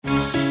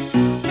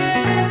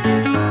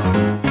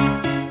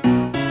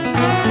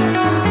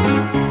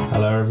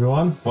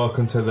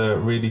Welcome to the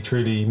Really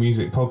Truly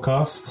Music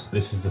Podcast.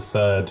 This is the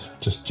third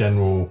just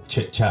general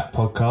chit-chat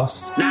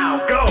podcast. Now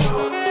go!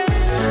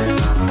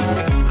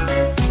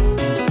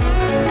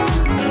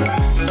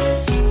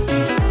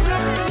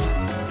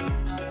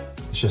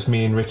 It's just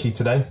me and Ricky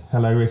today.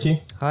 Hello,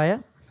 Ricky.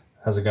 Hiya.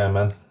 How's it going,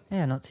 man?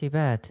 Yeah, not too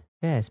bad.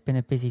 Yeah, it's been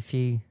a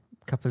busy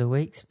couple of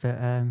weeks, but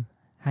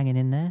hanging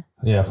in there.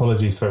 Yeah,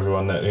 apologies for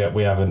everyone that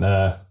we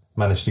haven't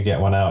managed to get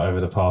one out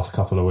over the past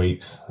couple of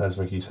weeks. As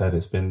Ricky said,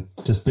 it's been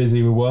just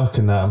busy with work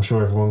and that. I'm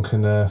sure everyone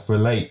can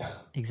relate.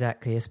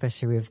 Exactly,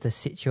 especially with the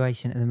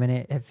situation at the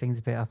minute. Everything's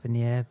a bit up in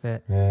the air,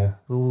 but yeah,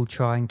 we'll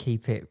try and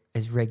keep it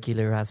as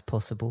regular as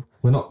possible.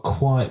 We're not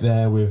quite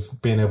there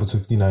with being able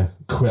to,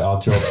 quit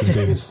our jobs and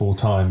do this full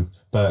time,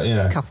 but,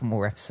 A couple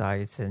more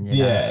episodes and,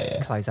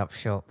 close up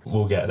shop.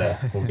 We'll get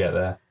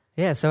there.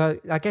 Yeah, so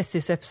I guess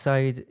this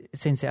episode,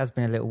 since it has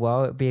been a little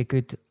while, it'd be a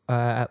good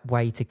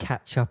way to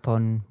catch up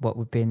on what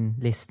we've been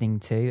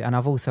listening to. And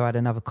I've also had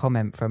another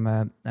comment from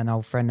an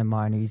old friend of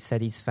mine who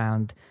said he's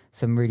found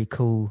some really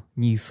cool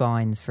new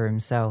finds for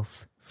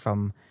himself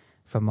from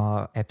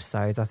our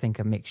episodes. I think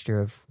a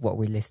mixture of what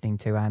we're listening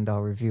to and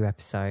our review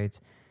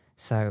episodes.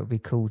 So it would be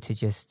cool to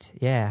just,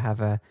 have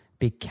a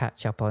big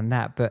catch up on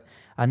that. But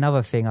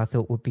another thing I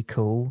thought would be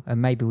cool,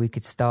 and maybe we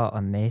could start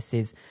on this,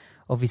 is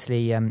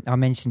obviously I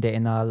mentioned it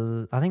in I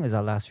think it was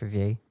our last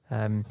review.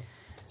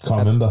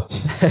 Can't remember.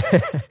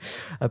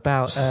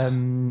 About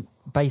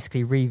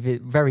basically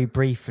very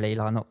briefly,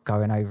 like not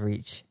going over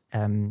each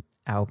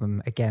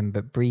album again,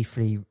 but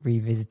briefly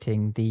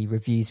revisiting the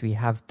reviews we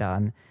have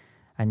done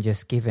and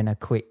just giving a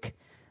quick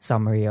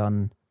summary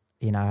on,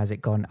 has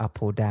it gone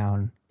up or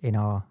down in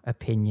our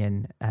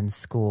opinion and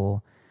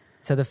score.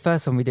 So the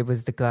first one we did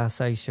was the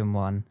Glass Ocean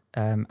one,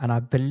 and I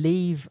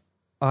believe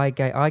I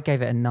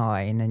gave it a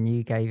 9 and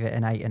you gave it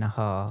an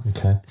 8.5.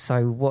 Okay.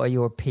 So what are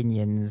your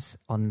opinions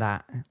on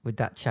that? Would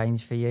that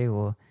change for you,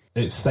 or?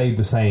 It stayed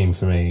the same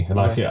for me.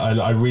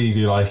 I really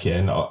do like it,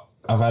 and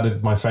I've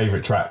added my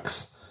favourite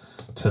tracks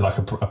to like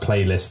a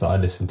playlist that I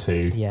listen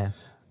to. Yeah.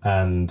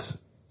 And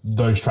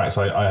those tracks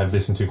I have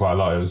listened to quite a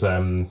lot. It was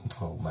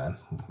oh man,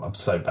 I'm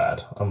so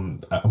bad. I'm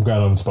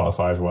going on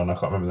Spotify, everyone. I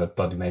can't remember the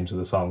bloody names of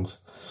the songs.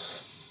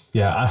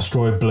 Yeah,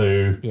 Asteroid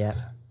Blue. Yeah.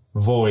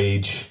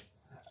 Voyage.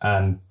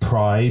 And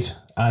Pride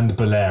and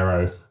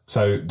Bolero.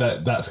 So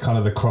that's kind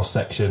of the cross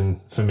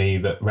section for me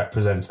that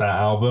represents that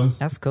album.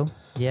 That's cool.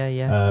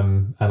 Yeah.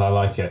 And I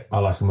like it. I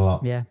like them a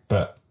lot. Yeah.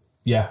 But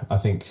yeah, I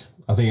think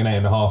an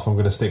 8.5 I'm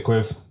going to stick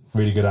with.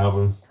 Really good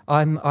album.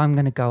 I'm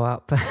going to go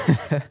up.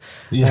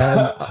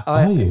 Yeah.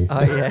 Are you?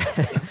 Yeah.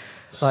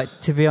 Like,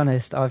 to be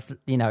honest, I've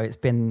it's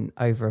been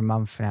over a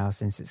month now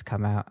since it's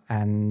come out,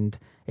 and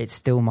it's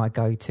still my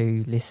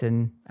go-to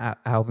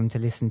album to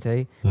listen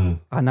to.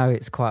 I know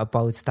it's quite a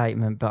bold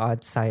statement, but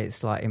I'd say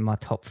it's like in my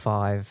top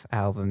 5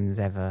 albums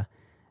ever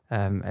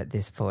at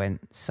this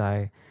point.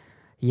 So,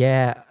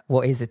 yeah,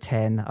 what is a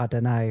 10? I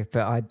don't know,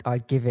 but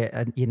I'd give it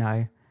a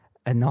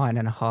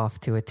 9.5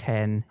 to a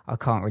 10. I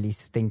can't really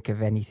think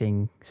of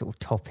anything sort of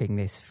topping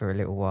this for a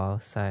little while.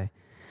 So,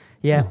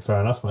 yeah, fair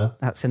enough, man.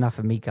 That's enough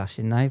of me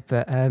gushing, though.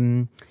 But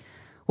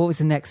what was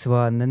the next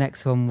one? The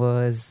next one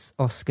was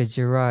Oscar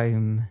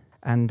Jerome.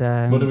 And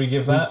what did we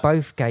give that? We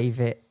both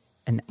gave it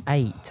an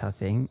 8, I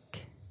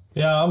think.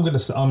 Yeah, I'm gonna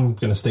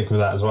stick with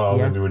that as well. I'm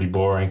gonna be really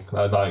boring.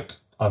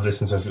 I've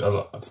listened to a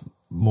lot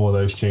more of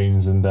those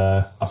tunes, and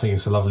I think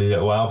it's a lovely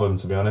little album,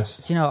 to be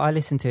honest. Do you know, I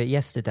listened to it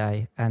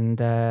yesterday, and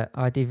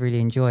I did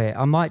really enjoy it.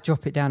 I might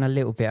drop it down a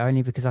little bit,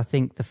 only because I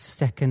think the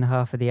second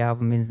half of the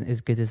album isn't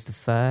as good as the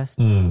first.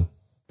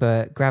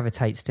 But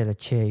Gravitate's still a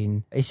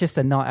tune. It's just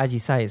as you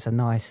say, it's a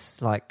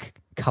nice, like,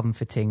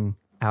 comforting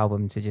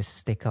album to just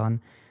stick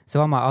on.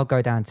 So I'll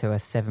go down to a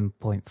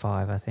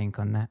 7.5, I think,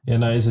 on that. Yeah,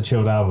 no, it's a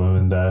chilled album,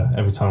 and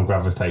every time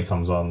Gravitate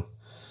comes on,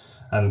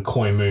 and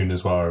Koi Moon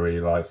as well, I really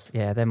like.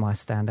 Yeah, they're my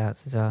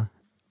standouts as well.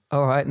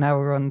 All right, now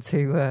we're on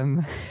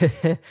to,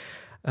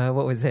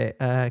 what was it?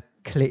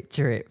 Clit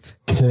Drip.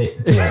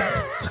 Clit Drip.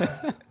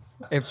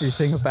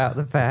 Everything about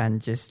the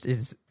band just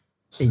is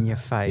in your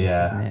face,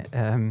 isn't it?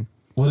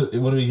 What do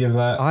we give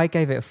that? I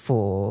gave it a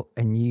 4,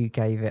 and you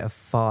gave it a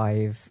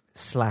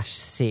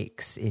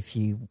 5/6 if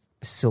you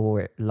saw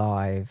it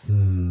live.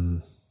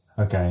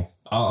 Okay.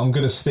 I'm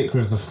going to stick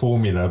with the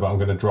formula, but I'm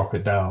going to drop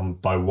it down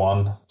by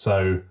 1.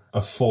 So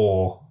a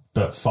 4,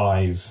 but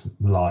 5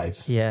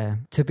 live. Yeah.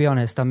 To be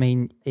honest, I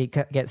mean, it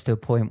gets to a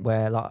point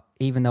where, like,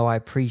 even though I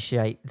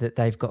appreciate that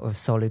they've got a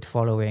solid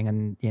following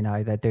and,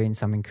 they're doing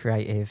something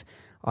creative,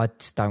 I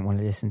just don't want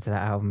to listen to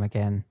that album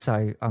again. So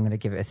I'm going to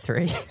give it a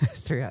 3,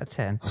 3 out of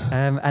 10.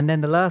 And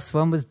then the last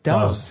one was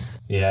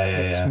Doves.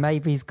 Yeah. Which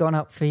maybe's gone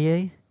up for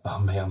you. Oh,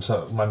 man,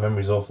 my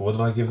memory's awful. What did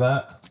I give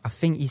that? I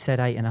think you said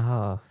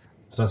 8.5.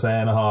 Did I say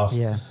 8.5?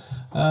 Yeah.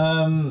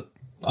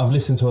 I've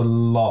listened to a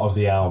lot of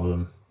the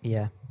album.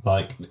 Yeah.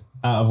 Like,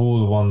 out of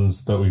all the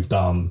ones that we've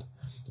done,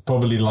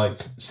 probably like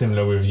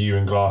similar with you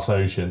and Glass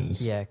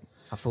Oceans. Yeah,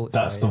 I thought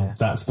that's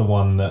the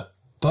one that...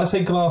 Did I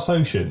say Glass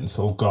Oceans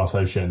or Glass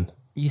Ocean?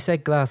 You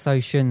said Glass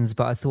Oceans,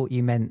 but I thought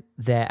you meant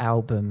their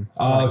album.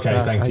 Oh, okay,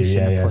 Glass thank you.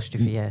 Ocean, Yeah,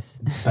 apostrophe S.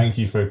 Thank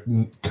you for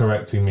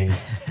correcting me.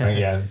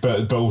 Yeah,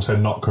 but also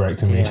not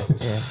correcting me.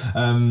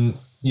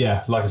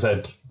 Yeah. Like I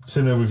said,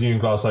 similar reviewing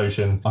Glass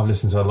Ocean, I've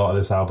listened to a lot of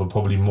this album,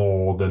 probably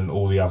more than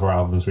all the other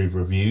albums we've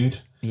reviewed.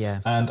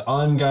 Yeah. And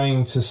I'm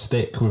going to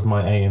stick with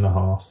my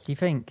 8.5. Do you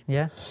think?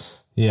 Yeah.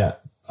 Yeah.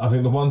 I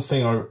think the one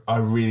thing I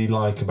really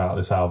like about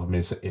this album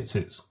is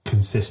its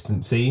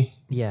consistency.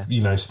 Yeah.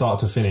 You know, start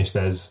to finish,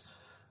 there's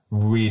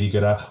really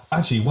good.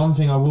 Actually, one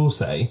thing I will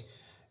say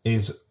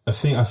is I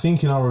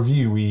think in our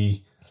review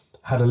we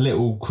had a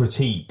little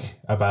critique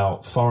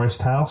about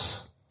Forest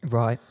House,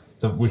 Right.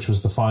 which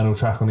was the final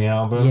track on the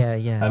album. Yeah,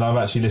 yeah. And I've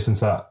actually listened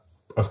to that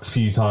a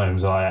few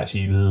times. I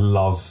actually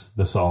love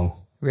the song.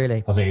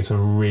 Really? I think it's a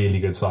really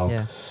good song.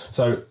 Yeah.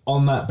 So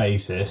on that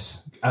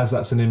basis, as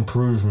that's an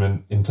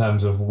improvement in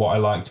terms of what I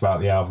liked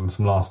about the album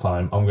from last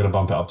time, I'm going to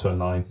bump it up to a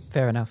 9.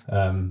 Fair enough.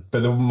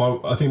 But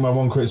I think my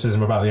one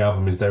criticism about the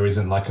album is there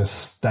isn't like a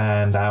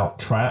standout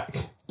track.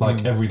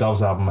 Like every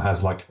Doves album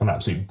has like an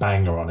absolute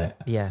banger on it.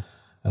 Yeah.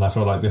 And I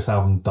feel like this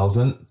album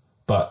doesn't,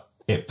 but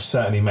it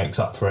certainly makes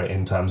up for it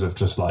in terms of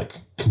just like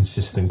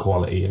consistent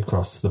quality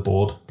across the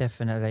board.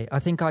 Definitely. I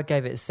think I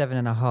gave it a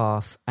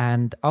 7.5,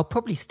 and I'll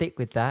probably stick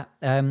with that.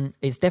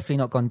 It's definitely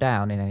not gone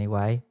down in any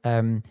way.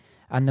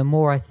 And the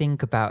more I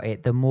think about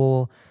it, the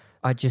more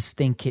I just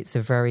think it's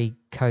a very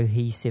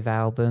cohesive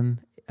album.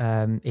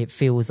 It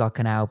feels like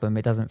an album.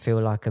 It doesn't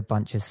feel like a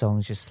bunch of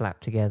songs just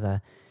slapped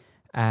together.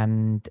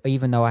 And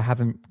even though I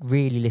haven't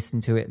really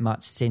listened to it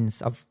much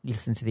since, I've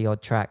listened to the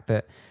odd track,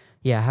 but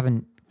yeah, I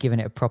haven't given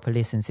it a proper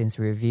listen since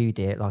we reviewed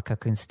it. Like I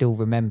can still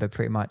remember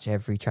pretty much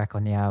every track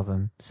on the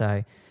album.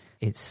 So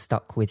it's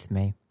stuck with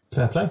me.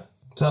 Fair play.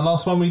 Is that the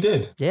last one we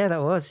did? Yeah,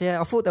 that was.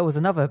 Yeah, I thought there was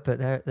another, but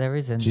there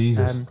isn't.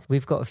 Jesus.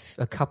 We've got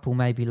a couple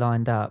maybe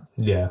lined up.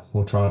 Yeah,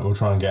 we'll try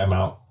and get them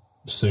out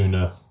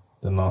sooner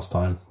than last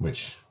time,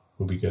 which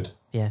will be good.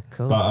 Yeah,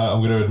 cool. But I'm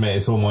going to admit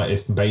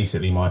it's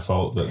basically my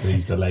fault that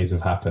these delays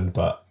have happened,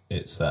 but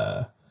it's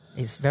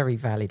very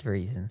valid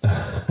reasons.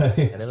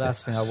 Yeah, the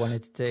last thing I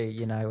wanted to do,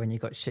 you know, when you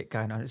got shit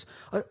going on, is,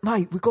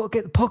 mate, we've got to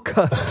get the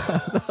podcast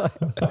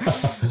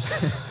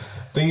done.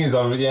 Thing is,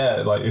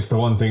 it's the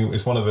one thing.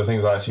 It's one of the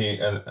things I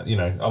actually, you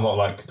know,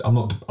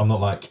 I'm not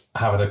like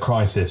having a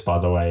crisis, by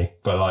the way,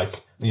 but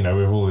like, you know,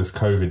 with all this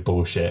COVID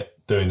bullshit,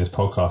 doing this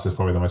podcast is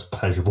probably the most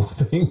pleasurable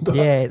thing that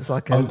it's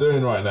like I'm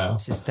doing right now.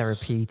 It's just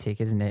therapeutic,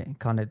 isn't it?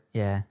 Kind of,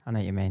 yeah, I know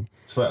what you mean.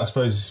 So I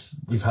suppose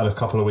we've had a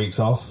couple of weeks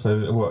off.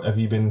 Have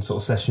you been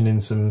sort of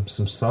sessioning some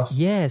stuff?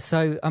 Yeah,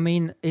 so I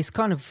mean, it's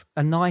kind of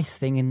a nice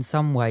thing in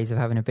some ways of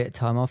having a bit of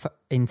time off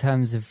in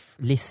terms of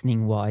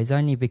listening wise,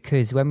 only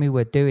because when we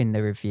were doing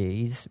the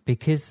reviews,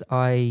 because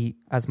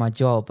as my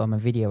job, I'm a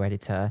video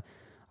editor,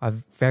 I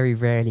very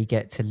rarely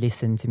get to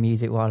listen to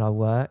music while I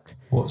work.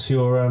 What's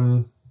your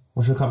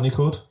company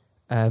called?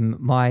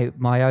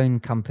 My own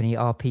company,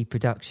 RP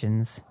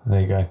Productions. There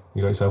you go.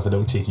 You got yourself a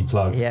little cheeky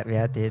plug. Yeah,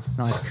 I did.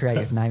 Nice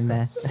creative name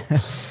there.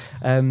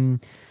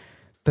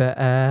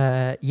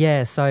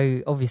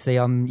 So obviously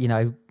I'm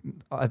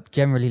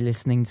generally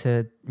listening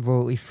to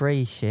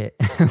royalty-free shit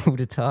all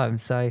the time.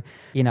 So,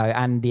 you know,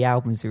 and the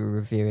albums we were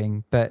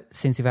reviewing. But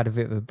since we've had a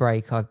bit of a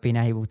break, I've been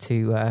able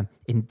to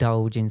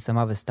indulge in some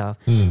other stuff.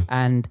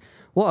 And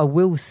what I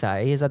will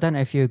say is, I don't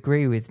know if you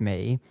agree with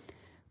me,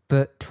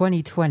 but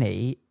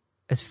 2020...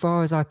 as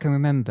far as I can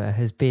remember,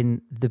 has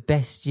been the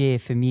best year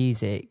for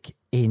music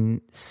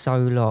in so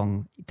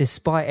long,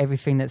 despite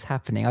everything that's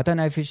happening. I don't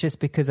know if it's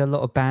just because a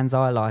lot of bands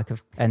I like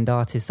and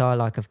artists I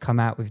like have come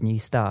out with new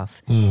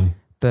stuff,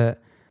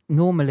 but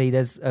normally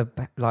there's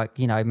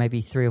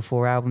maybe 3 or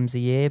 4 albums a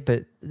year,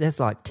 but there's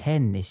like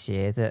 10 this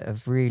year that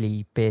have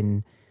really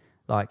been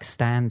like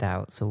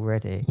standouts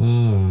already.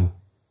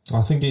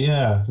 I think,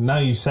 now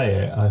you say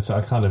it,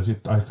 I kind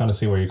of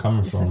see where you're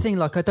coming from. It's the thing,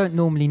 like, I don't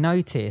normally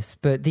notice,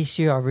 but this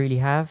year I really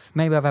have.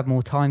 Maybe I've had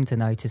more time to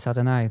notice, I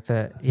don't know.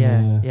 But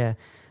yeah.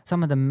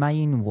 Some of the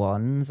main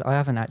ones, I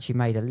haven't actually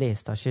made a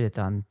list, I should have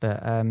done.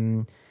 But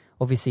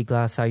obviously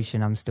Glass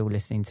Ocean I'm still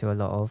listening to a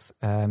lot of.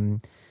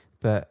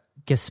 But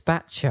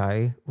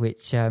Gazpacho,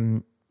 which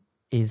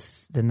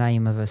is the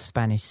name of a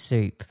Spanish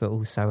soup, but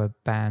also a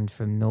band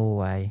from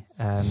Norway.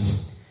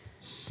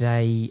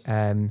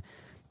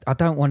 I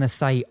don't want to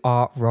say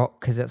art rock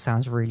because that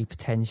sounds really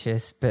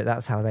pretentious, but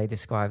that's how they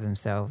describe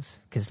themselves.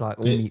 Because like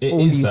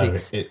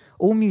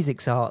all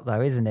music's art,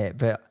 though, isn't it?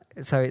 But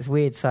so it's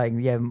weird saying,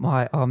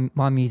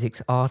 my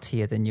music's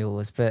artier than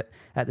yours, but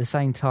at the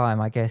same time,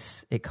 I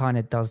guess it kind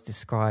of does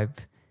describe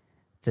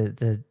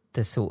the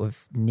sort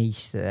of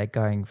niche that they're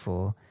going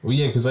for. Well,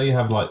 yeah, because they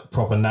have like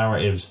proper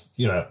narratives.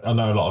 You know, I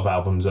know a lot of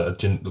albums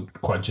that are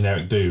quite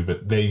generic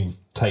but they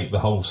take the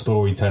whole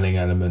storytelling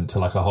element to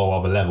like a whole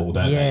other level,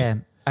 don't they? Yeah.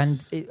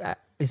 And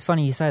it's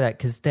funny you say that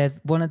because they're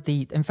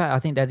in fact, I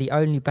think they're the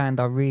only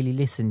band I really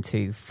listen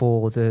to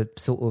for the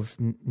sort of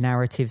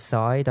narrative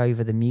side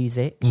over the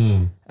music.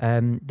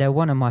 They're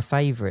one of my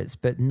favourites,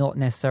 but not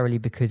necessarily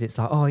because it's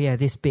like, oh yeah,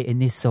 this bit in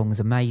this song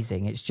is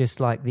amazing. It's just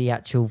like the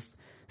actual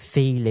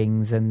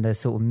feelings and the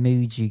sort of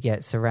mood you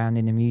get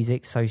surrounding the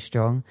music so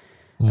strong.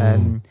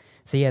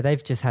 So yeah,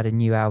 they've just had a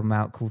new album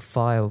out called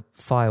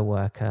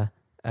Fireworker,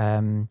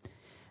 and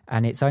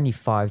it's only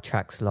 5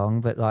 tracks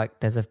long, but like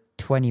there's a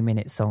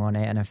 20-minute song on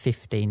it and a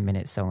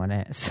 15-minute song on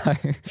it. So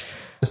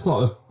it's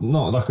not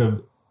like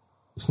a.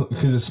 It's not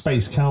because it's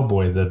Space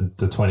Cowboy, the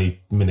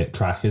 20-minute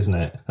track, isn't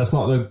it? It's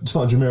not a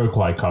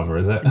Jamiroquai cover,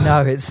 is it?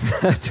 No, it's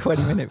a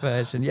 20-minute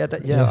version. Yeah,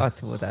 I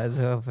thought that as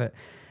well, but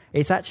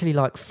it's actually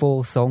like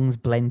 4 songs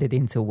blended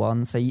into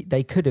one, so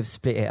they could have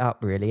split it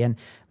up really. And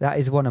that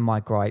is one of my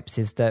gripes,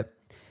 is that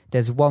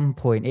there's one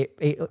point it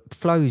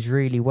flows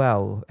really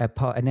well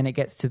apart, and then it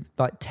gets to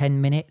like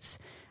 10 minutes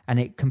and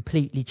it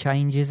completely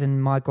changes.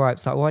 And my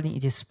gripe's like, why don't you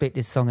just split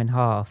this song in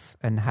half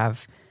and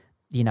have,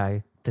 you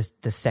know,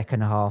 the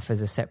second half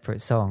as a separate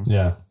song?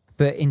 Yeah.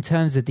 But in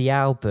terms of the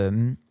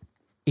album,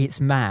 it's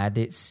mad.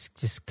 It's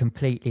just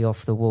completely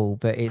off the wall,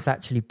 but it's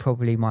actually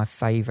probably my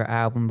favourite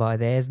album by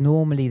theirs.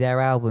 Normally their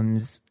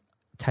albums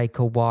take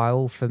a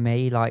while for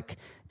me. Like,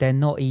 they're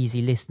not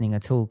easy listening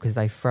at all because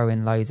they throw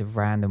in loads of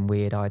random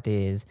weird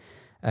ideas.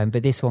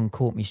 But this one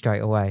caught me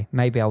straight away.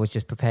 Maybe I was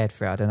just prepared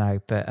for it, I don't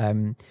know. But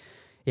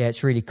yeah,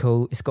 it's really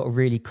cool. It's got a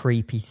really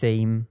creepy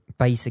theme.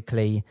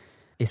 Basically,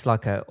 it's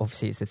like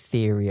obviously it's a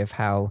theory of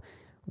how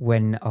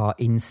when our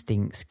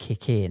instincts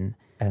kick in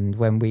and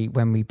when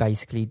we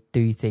basically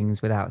do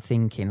things without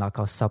thinking, like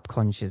our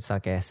subconscious, I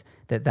guess,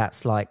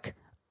 that's like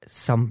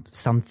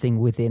something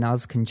within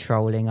us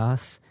controlling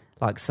us,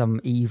 like some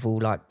evil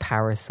like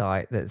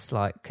parasite that's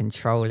like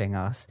controlling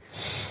us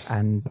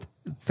and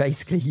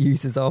basically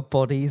uses our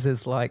bodies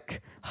as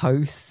like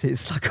hosts.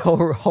 It's like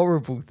a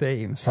horrible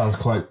theme.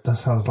 That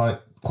sounds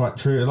like quite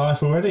true to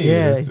life already.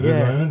 Yeah.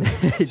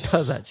 It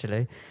does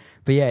actually.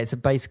 But yeah, it's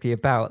basically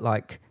about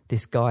like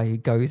this guy who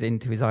goes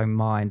into his own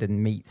mind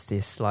and meets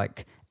this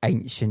like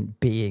ancient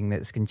being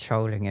that's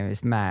controlling him.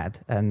 It's mad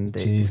and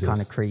it's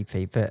kind of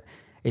creepy, but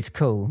it's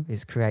cool,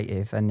 it's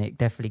creative, and it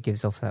definitely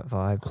gives off that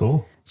vibe.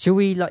 Cool. Shall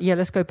we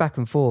let's go back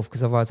and forth,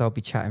 because otherwise I'll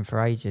be chatting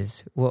for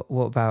ages. What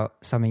about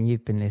something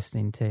you've been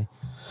listening to?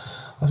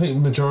 I think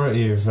the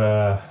majority of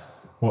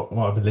what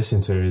I've been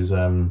listening to is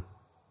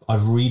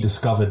I've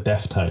rediscovered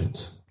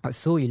Deftones. I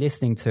saw you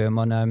listening to them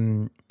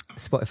on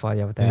Spotify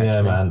the other day. Yeah,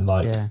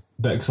 actually. man,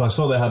 because I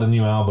saw they had a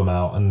new album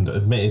out, and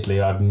admittedly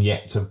I've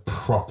yet to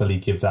properly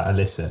give that a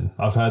listen.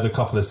 I've heard a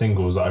couple of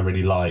singles that I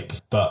really like,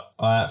 but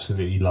I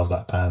absolutely love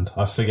that band.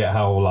 I forget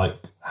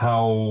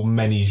how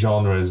many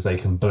genres they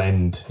can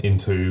blend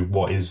into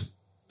what is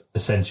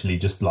essentially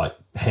just like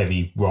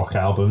heavy rock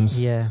albums.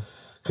 Yeah,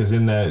 because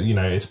in there, you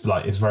know,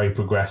 it's very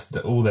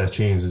progressive. All their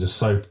tunes are just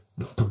so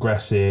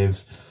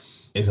progressive.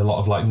 There's a lot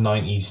of like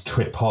 90s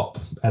trip hop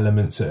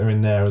elements that are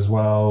in there as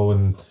well,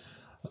 and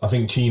I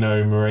think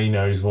Chino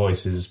Moreno's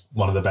voice is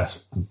one of the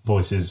best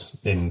voices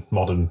in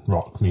modern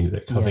rock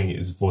music. Yeah. I think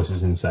his voice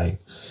is insane.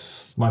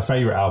 My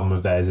favourite album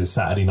of theirs is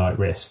Saturday Night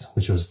Wrist,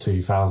 which was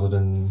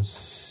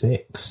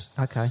 2006.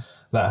 Okay.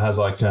 That has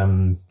like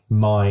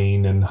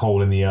Mine and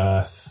Hole in the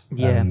Earth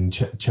and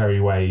Cherry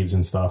Waves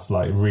and stuff,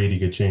 like really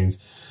good tunes.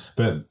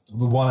 But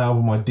the one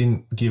album I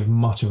didn't give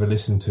much of a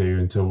listen to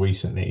until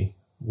recently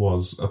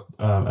was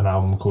an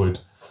album called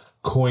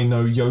Koi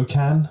no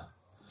Yokan.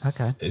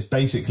 Okay. It's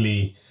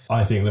basically,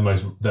 I think,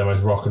 their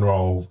most rock and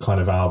roll kind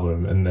of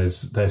album, and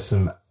there's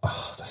some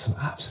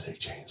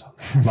absolute tunes on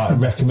there. Like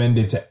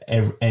recommended to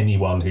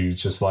anyone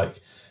who's just like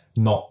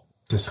not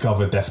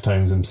discovered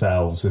Deftones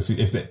themselves. If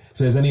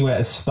there's anywhere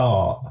to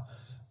start,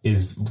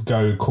 is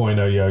go Koi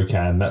no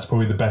Yokan. That's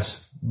probably the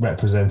best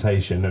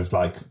representation of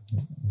like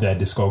their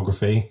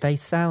discography. They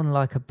sound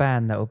like a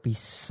band that would be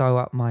so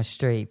up my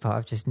street, but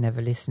I've just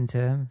never listened to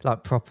them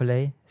like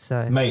properly.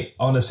 So, mate,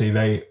 honestly,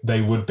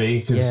 they would be,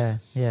 because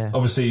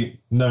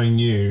obviously knowing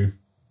you,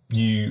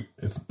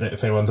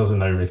 if anyone doesn't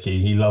know Ricky,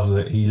 he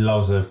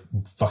loves a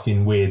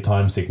fucking weird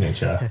time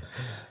signature,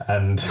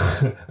 and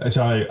which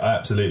I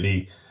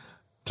absolutely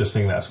just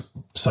think that's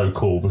so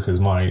cool, because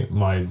my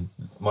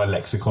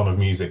lexicon of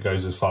music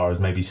goes as far as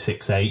maybe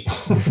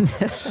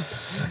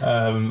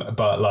 6'8".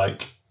 But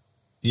like,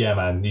 yeah,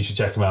 man, you should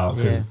check them out,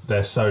 because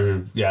they're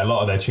so, a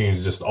lot of their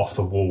tunes are just off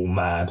the wall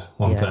mad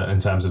in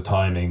terms of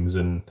timings,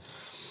 and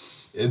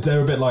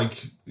they're a bit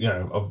like, you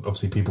know,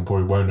 obviously people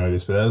probably won't know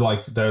this, but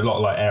they're a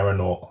lot like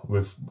Aeronaut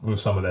with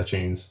some of their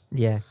tunes.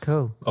 Yeah,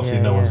 cool.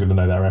 Obviously no one's going to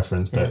know that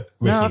reference, but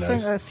Ricky knows.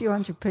 Think a few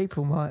hundred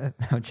people might have.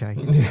 No, I'm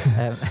joking.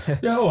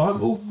 I've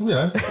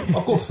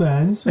got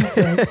fans.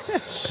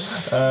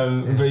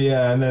 But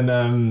yeah, and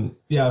then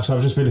so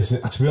I've just been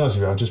listening, to be honest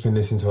with you, I've just been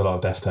listening to a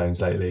lot of Deftones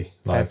lately.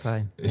 Like,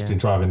 fair play. It's been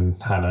driving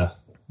Hannah,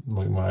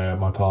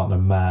 my partner,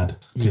 mad,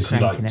 because she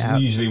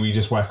usually we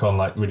just whack on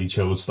like really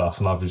chilled stuff,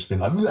 and I've just been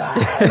like,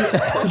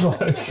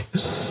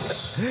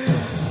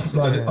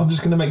 I'm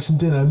just gonna make some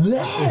dinner.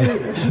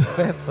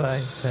 Fair play.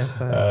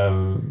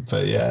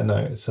 But yeah, no,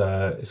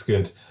 it's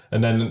good.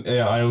 And then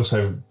I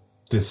also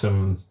did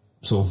some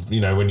sort of,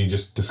 you know, when you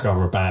just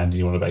discover a band,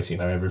 you want to basically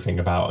know everything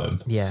about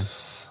them. Yeah,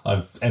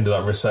 I've ended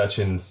up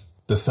researching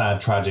the sad,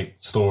 tragic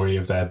story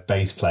of their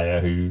bass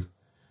player, who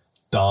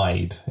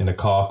died in a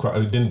car crash.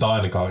 He didn't die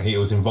in a car. He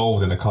was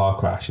involved in a car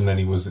crash, and then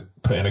he was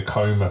put in a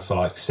coma for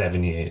like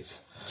 7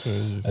 years.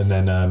 Jeez. And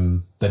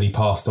then he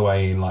passed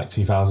away in like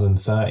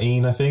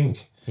 2013, I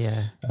think.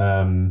 Yeah.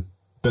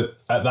 But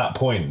at that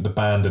point, the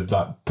band had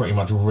like pretty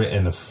much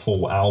written a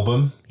full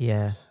album.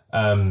 Yeah.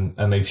 And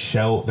they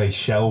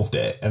shelved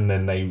it, and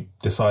then they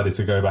decided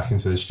to go back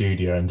into the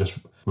studio and just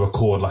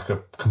record like a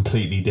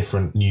completely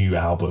different new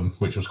album,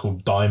 which was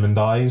called Diamond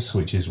Eyes,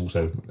 which is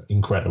also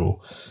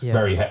incredible. Yeah.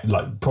 Very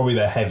like probably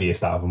their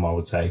heaviest album, I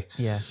would say.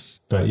 Yeah.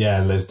 But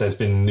yeah, there's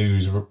been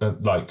news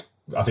like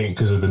I think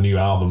because of the new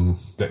album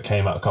that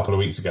came out a couple of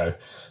weeks ago.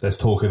 There's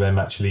talk of them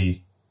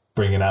actually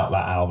bringing out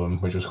that album,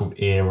 which was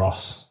called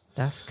Eros.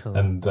 That's cool.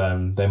 And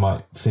they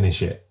might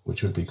finish it,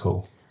 which would be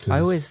cool. I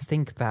always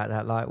think about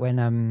that, like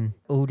when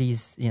all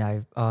these, you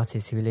know,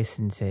 artists who we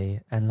listen to,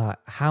 and like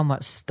how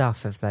much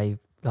stuff have they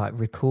like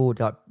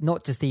recorded, like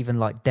not just even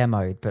like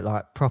demoed, but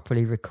like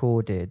properly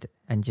recorded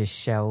and just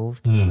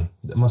shelved. There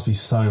must be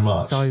so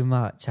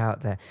much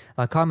out there.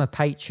 Like I'm a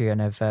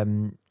Patreon of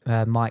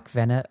Mike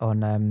Vennett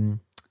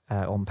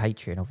on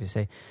Patreon,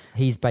 obviously.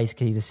 He's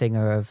basically the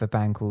singer of a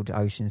band called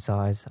Ocean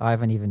Size. I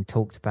haven't even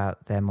talked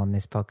about them on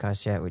this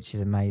podcast yet, which is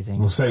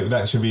amazing. Well, so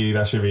that should be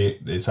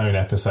its own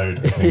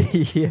episode, I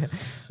think. Yeah,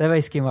 they're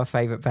basically my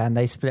favourite band.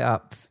 They split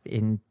up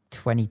in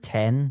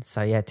 2010,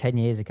 so yeah, 10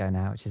 years ago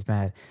now, which is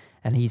mad.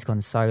 And he's gone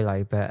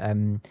solo, but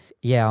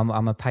yeah,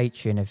 I'm a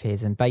Patreon of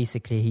his, and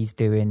basically he's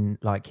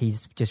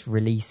just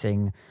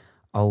releasing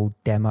old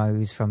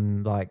demos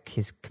from like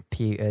his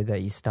computer that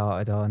he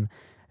started on.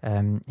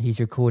 He's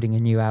recording a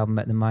new album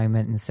at the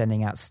moment and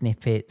sending out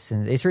snippets,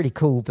 and it's really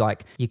cool.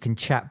 Like you can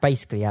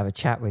basically have a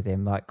chat with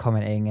him, like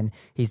commenting, and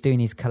he's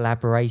doing his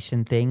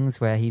collaboration things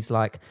where he's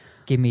like,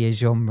 give me a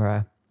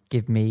genre,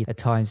 give me a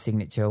time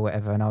signature or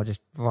whatever, and I'll just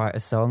write a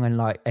song, and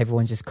like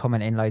everyone's just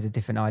commenting loads of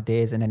different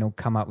ideas, and then he'll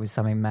come up with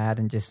something mad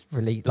and just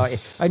release, like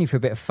only for a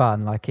bit of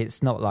fun. Like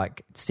it's not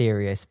like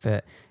serious,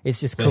 but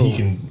it's just cool.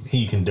 But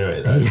he can do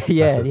it though.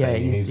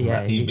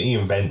 He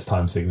invents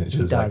time signatures. He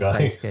does, that guy.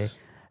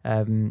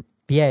 Basically.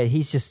 Yeah,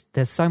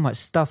 there's so much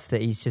stuff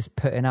that he's just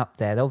putting up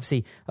there.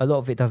 Obviously, a lot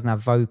of it doesn't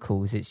have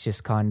vocals. It's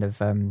just kind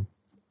of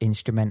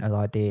instrumental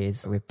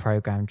ideas with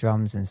programmed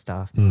drums and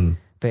stuff.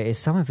 But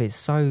some of it's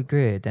so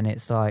good, and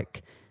it's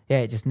like, yeah,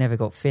 it just never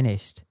got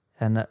finished.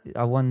 And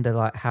I wonder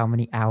like how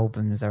many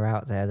albums are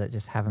out there that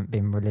just haven't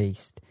been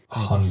released.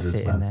 Hundreds,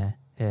 sitting man. There.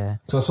 Yeah.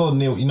 So I saw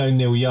Neil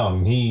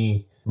Young.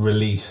 He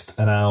released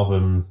an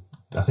album,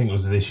 I think it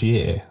was this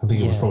year. I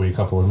think it was probably a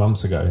couple of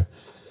months ago.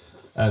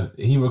 And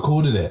he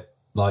recorded it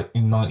like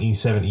in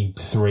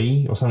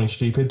 1973 or something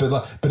stupid,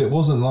 but it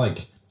wasn't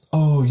like,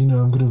 oh, you know,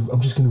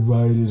 I'm just gonna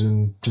write it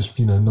and just,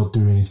 you know, not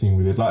do anything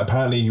with it. Like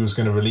apparently he was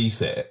gonna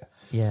release it.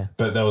 Yeah.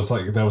 But there was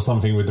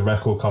something with the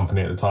record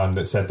company at the time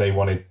that said they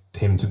wanted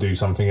him to do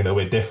something a little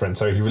bit different.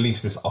 So he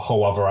released a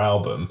whole other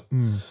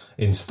album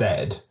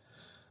instead.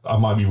 I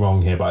might be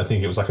wrong here, but I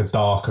think it was like a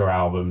darker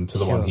album to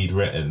the one he'd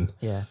written.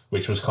 Yeah.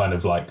 Which was kind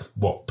of like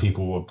what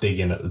people were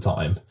digging at the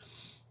time.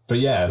 But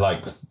yeah,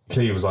 like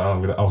Clea was like,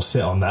 I'll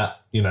sit on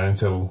that, you know,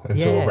 until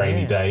a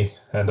rainy day.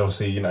 And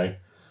obviously, you know,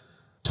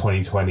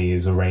 2020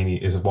 is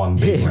one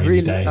big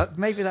rainy day.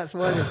 Maybe that's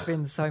why there's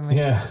been so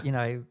many, you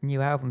know,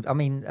 new albums. I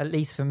mean, at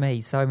least for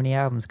me, so many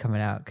albums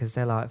coming out because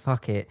they're like,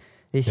 fuck it,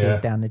 this year's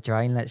down the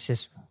drain. Let's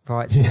just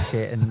write some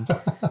shit, and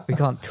we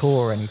can't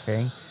tour or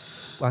anything.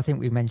 Well, I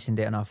think we mentioned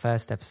it in our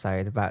first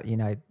episode about, you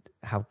know,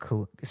 how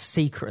cool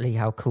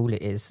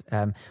it is.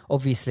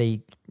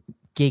 Obviously,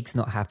 gigs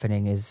not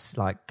happening is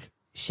like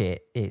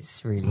shit.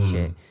 It's really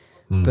shit.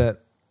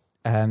 But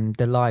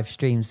the live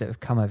streams that have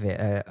come of it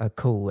are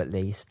cool, at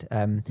least.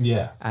 And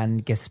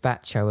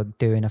Gazpacho are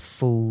doing a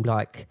full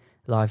like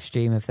live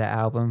stream of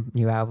their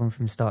new album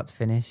from start to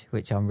finish,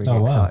 which I'm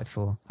really excited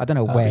for. I don't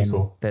know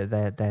when, but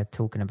they're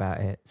talking about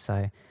it.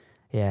 So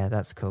yeah,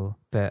 that's cool.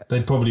 But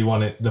they'd probably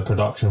want the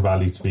production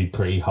value to be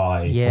pretty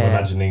high. Yeah. I'm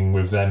imagining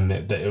with them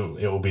that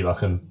it will be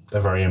like a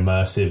very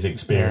immersive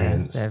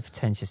experience. Yeah, they're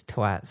pretentious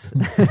twats.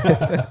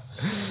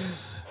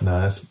 No,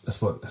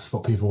 that's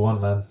what people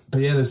want, man.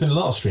 But yeah, there's been a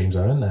lot of streams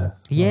though, isn't there?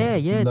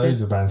 Yeah,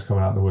 Loads of bands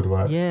coming out of the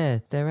woodwork. Yeah,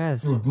 there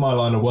has. With my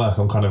line of work,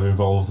 I'm kind of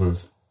involved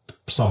with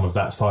some of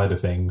that side of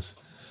things.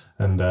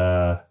 And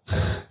there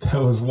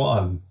was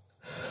one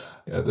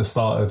at the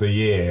start of the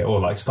year, or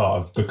like start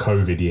of the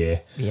COVID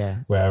year,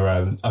 where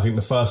I think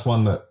the first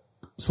one that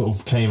sort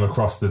of came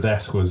across the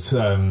desk was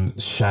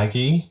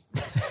Shaggy.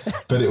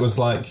 But it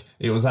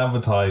was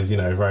advertised, you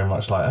know, very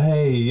much like,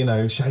 hey, you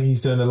know,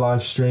 Shaggy's doing a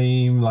live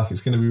stream, like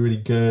it's going to be really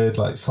good,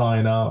 like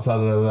sign up, blah,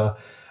 blah, blah.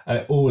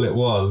 And all it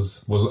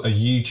was a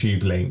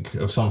YouTube link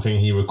of something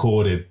he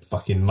recorded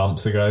fucking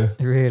months ago.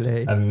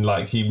 Really? And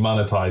like he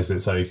monetized it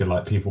so he could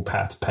like people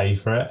had to pay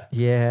for it.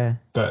 Yeah.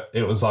 But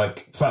it was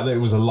like the fact that it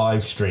was a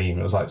live stream,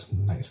 it was like,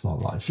 it's not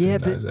a live stream. Yeah,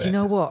 but do you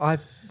know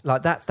what?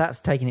 That's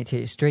taking it to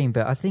the extreme,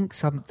 but I think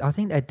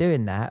they're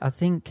doing that. I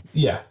think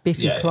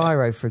Biffy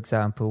Clyro, for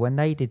example, when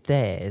they did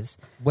theirs,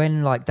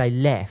 when like they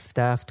left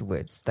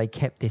afterwards, they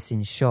kept this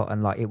in shot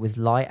and like it was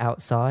light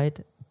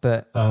outside,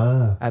 but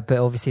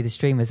obviously the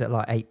stream was at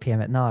like 8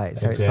 p.m. at night,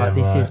 so it's like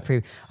this is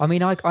pretty. I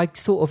mean, I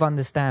sort of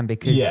understand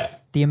because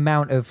the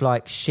amount of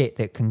like shit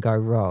that can go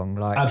wrong,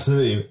 like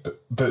absolutely.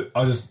 But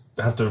I just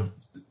have to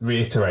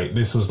reiterate,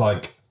 this was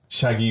like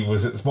Shaggy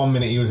was at 1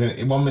 minute he was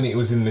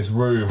in this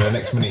room, and the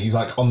next minute he's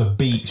like on the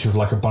beach with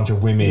like a bunch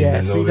of women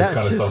and all this kind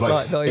of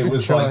stuff. Like it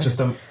was like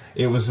just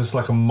it was just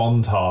like a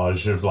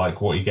montage of like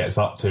what he gets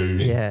up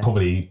to,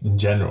 probably in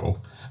general.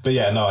 But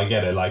yeah, no, I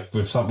get it. Like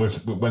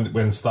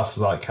when stuff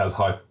like has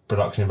high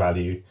production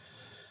value,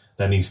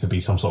 there needs to be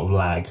some sort of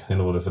lag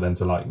in order for them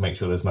to like make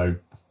sure there's no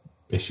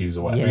issues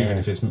or whatever, even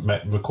if it's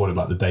recorded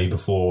like the day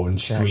before and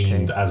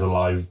streamed as a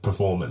live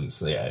performance.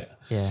 Yeah.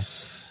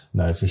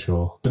 No, for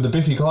sure. But the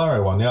Biffy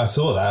Clyro one, I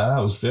saw that.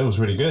 It was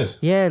really good.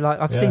 Yeah, like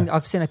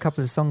I've seen a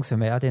couple of songs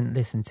from it. I didn't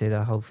listen to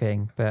the whole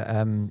thing, but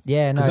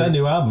because their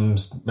new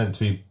album's meant to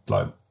be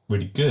like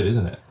really good,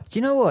 isn't it? Do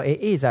you know what it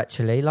is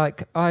actually?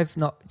 Like I've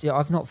not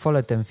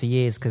followed them for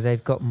years because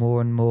they've got more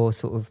and more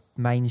sort of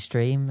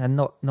mainstream, and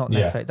not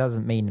necessarily. It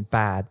doesn't mean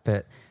bad,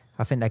 but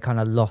I think they kind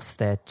of lost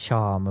their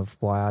charm of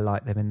why I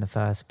like them in the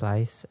first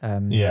place.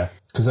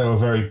 Because they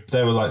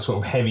were like sort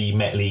of heavy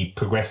metally,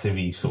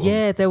 progressive-y sort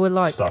of they were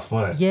like stuff,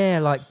 weren't it? Yeah,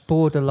 like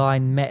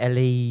borderline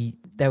metally.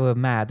 They were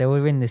mad. They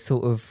were in this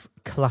sort of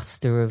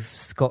cluster of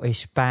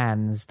Scottish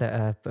bands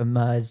that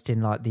emerged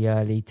in like the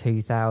early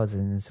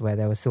 2000s, where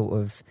there was sort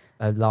of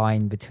a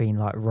line between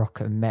like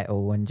rock and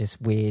metal and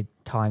just weird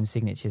time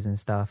signatures and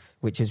stuff,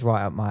 which is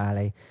right up my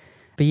alley.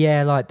 But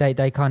yeah, like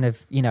they kind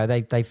of,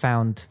 they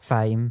found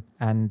fame,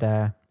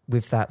 and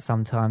with that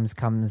sometimes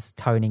comes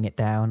toning it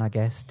down, I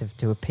guess,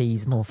 to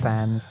appease more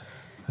fans.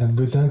 And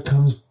with that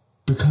comes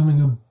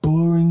becoming a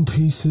boring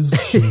piece of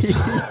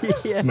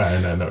shit.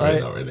 No,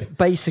 not really.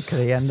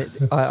 Basically, and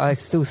I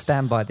still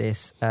stand by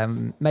this.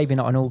 Maybe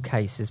not in all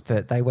cases,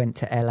 but they went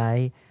to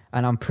LA.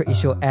 And I'm pretty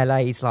sure LA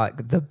is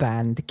like the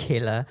band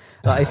killer.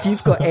 Like if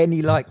you've got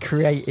any like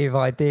creative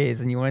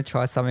ideas and you want to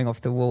try something off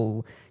the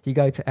wall, you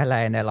go to LA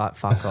and they're like,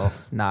 fuck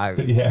off. No.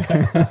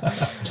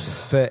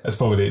 But that's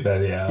probably it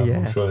there,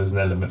 I'm sure there's an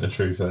element of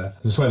truth there.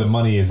 That's where the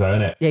money is though,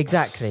 isn't it? Yeah,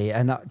 exactly.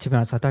 And to be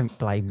honest, I don't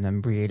blame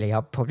them really.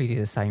 I'll probably do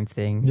the same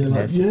thing. Just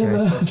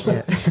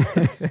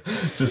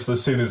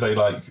as soon as they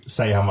like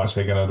say how much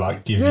they're going to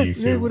like give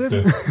you.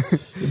 Whatever.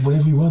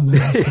 Whatever you want,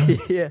 man.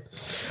 Yeah.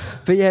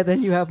 But yeah, their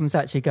new album's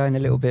actually going a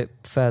little bit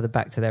further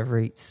back to their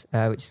roots,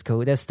 which is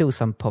cool. There's still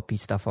some poppy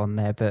stuff on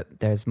there, but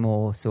there's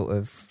more sort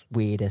of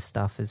weirder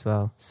stuff as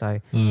well. So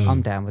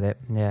I'm down with it.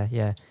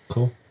 Yeah.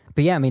 Cool.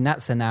 But yeah, I mean,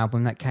 that's an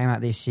album that came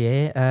out this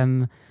year.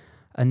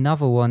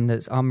 Another one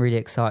that I'm really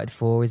excited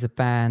for is a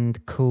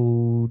band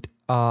called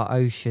Our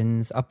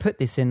Oceans. I put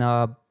this in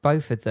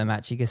both of them,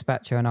 actually,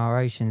 Gazpacho and Our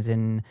Oceans,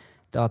 in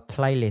our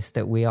playlist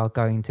that we are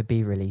going to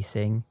be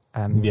releasing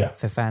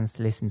for fans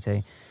to listen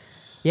to.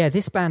 Yeah,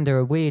 this band are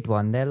a weird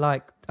one. They're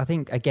like, I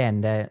think,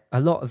 again, they're a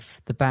lot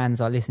of the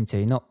bands I listen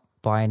to, not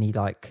by any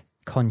like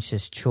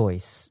conscious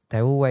choice.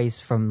 They're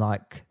always from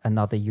like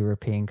another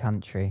European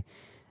country.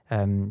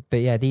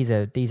 But yeah, these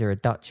are a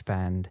Dutch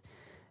band.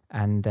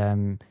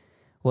 And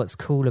what's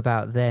cool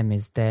about them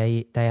is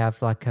they have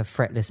like a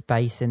fretless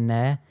bass in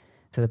there.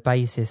 So the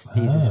bassist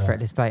uses a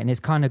fretless bass. And it's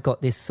kind of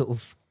got this sort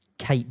of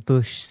Kate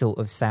Bush sort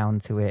of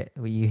sound to it,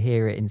 where you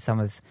hear it in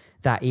some of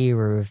that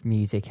era of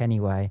music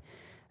anyway.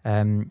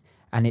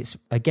 And it's,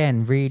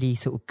 again, really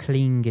sort of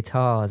clean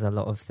guitars, a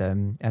lot of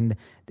them. And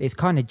it's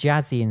kind of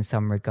jazzy in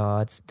some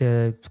regards.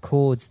 The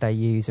chords they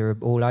use are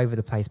all over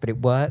the place, but it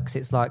works.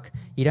 It's like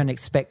you don't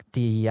expect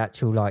the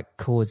actual like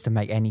chords to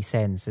make any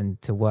sense and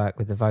to work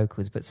with the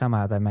vocals, but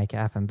somehow they make it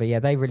happen. But yeah,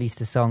 they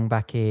released a song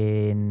back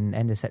in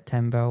end of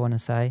September, I want to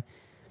say.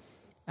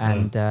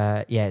 And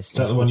it's is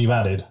that the one you've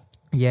added?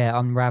 Yeah,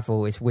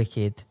 Unravel is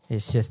wicked.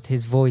 It's just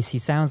his voice. He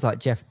sounds like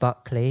Jeff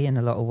Buckley in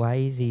a lot of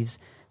ways. He's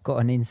got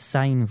an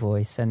insane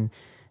voice, and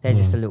they're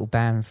just a little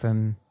band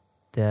from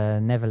the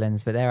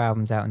Netherlands, but their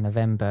album's out in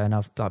November, and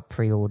I've like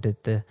pre-ordered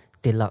the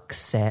deluxe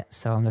set,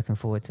 so I'm looking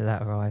forward to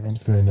that arriving.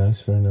 Very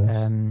nice.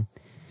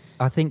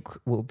 I think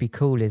what would be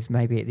cool is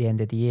maybe at the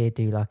end of the year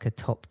do like a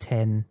top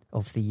 10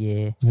 of the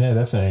year. Yeah,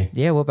 definitely.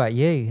 Yeah, what about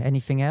you?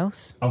 Anything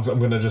else? I'm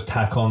going to just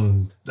tack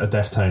on a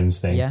Deftones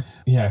thing.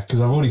 Yeah,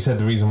 because I've already said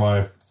the reason why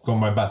I've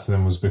gone back to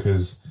them was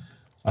because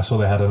I saw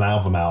they had an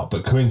album out,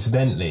 but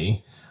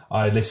coincidentally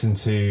I listened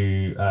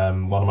to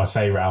one of my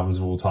favourite albums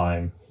of all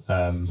time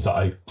that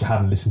I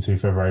hadn't listened to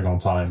for a very long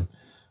time,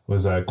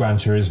 was Gran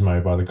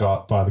Turismo by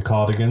the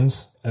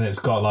Cardigans, and it's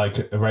got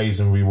like Erase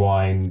and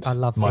Rewind, I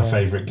love my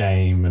favourite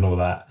game and all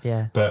that.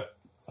 Yeah. But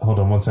hold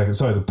on one second.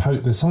 Sorry,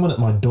 there's someone at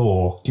my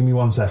door. Give me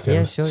 1 second.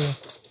 Yeah, sure, yeah.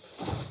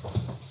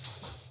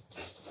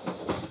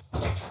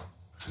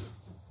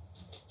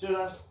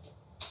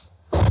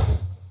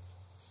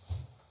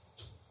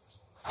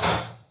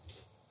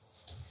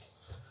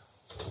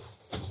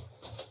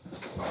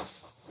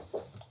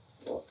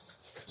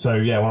 So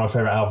yeah, one of my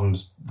favourite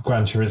albums,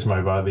 Gran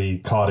Turismo by the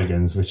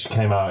Cardigans, which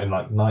came out in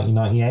like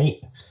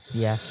 1998.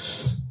 Yeah.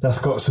 That's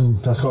got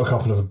a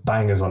couple of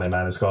bangers on it,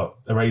 man. It's got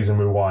Erase and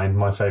Rewind,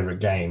 my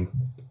favourite game.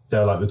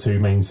 They're like the two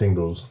main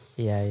singles.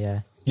 Yeah.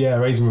 Yeah,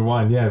 Raisin with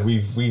Wine. Yeah,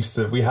 we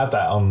had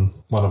that on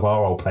one of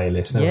our old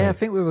playlists. Yeah, I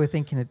think we were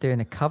thinking of doing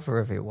a cover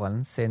of it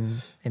once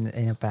in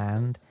a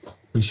band.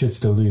 We should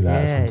still do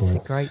that. Yeah, at some point.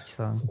 it's a great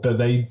song. But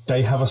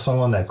they have a song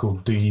on there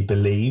called "Do You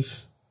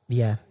Believe?"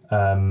 Yeah,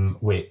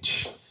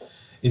 which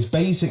is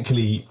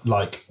basically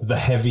like the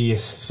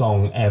heaviest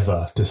song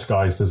ever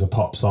disguised as a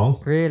pop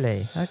song.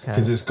 Really? Okay.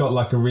 Because it's got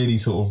like a really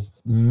sort of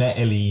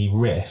metal-y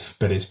riff,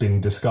 but it's been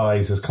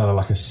disguised as kind of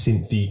like a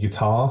synthy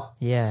guitar.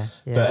 Yeah.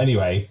 But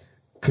anyway,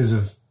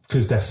 because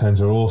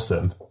Deftones are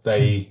awesome,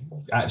 they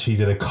actually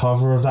did a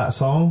cover of that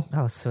song.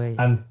 Oh, sweet.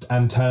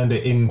 And turned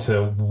it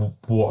into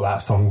what that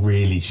song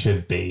really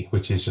should be,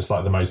 which is just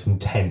like the most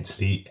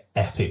intensely,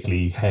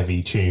 epically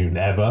heavy tune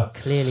ever.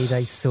 Clearly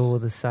they saw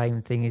the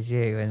same thing as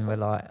you and were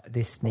like,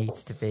 this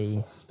needs to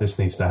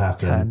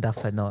happen. Turned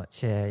up a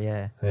notch.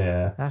 Yeah.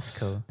 That's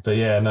cool. But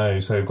yeah, no,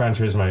 so Gran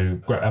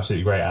Turismo,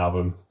 absolutely great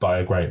album by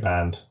a great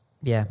band.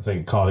 Yeah. I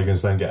think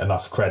Cardigans don't get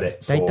enough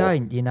credit for... They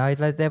don't,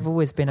 they've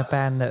always been a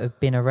band that have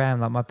been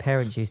around. Like my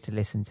parents used to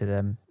listen to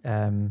them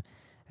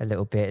a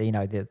little bit,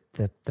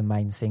 the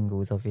main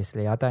singles,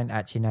 obviously. I don't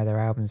actually know their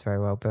albums very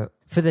well, but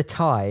for the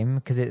time,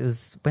 because it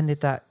was... When did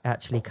that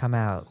actually come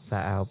out,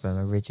 that album,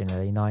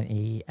 originally?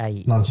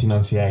 98?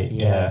 1998,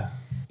 yeah.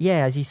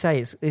 Yeah, as you say,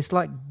 it's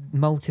like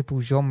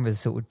multiple genres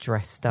sort of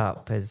dressed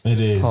up as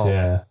It is, pop.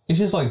 yeah. It's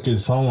just like good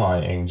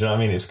songwriting, do you know what I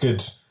mean? It's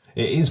good...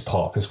 It is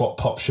pop. It's what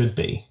pop should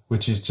be,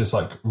 which is just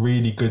like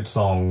really good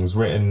songs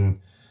written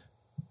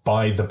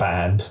by the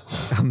band.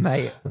 Oh,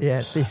 mate,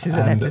 yeah, this is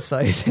an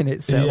episode in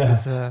itself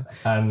as well.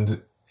 And,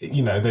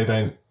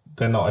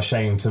 they're not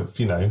ashamed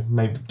to,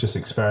 maybe just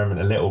experiment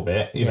a little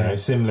bit, you know,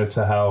 similar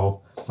to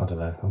how, I don't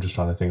know, I'm just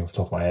trying to think off the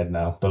top of my head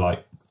now, but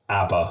like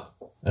ABBA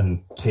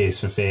and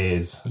Tears for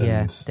Fears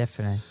and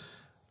definitely.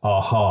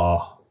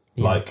 Aha.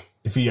 Yeah. Like,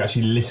 if you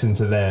actually listen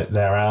to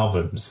their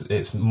albums,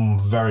 it's a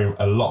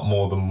lot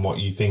more than what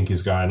you think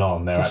is going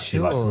on. They're actually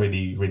like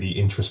really, really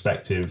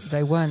introspective.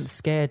 They weren't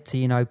scared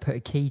to, put a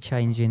key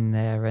change in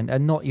there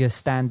and not your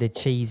standard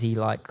cheesy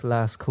like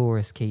last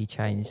chorus key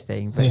change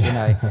thing.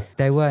 But,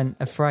 they weren't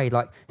afraid.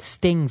 Like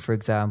Sting, for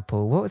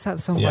example. What was that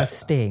song by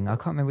Sting? I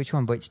can't remember which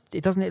one, but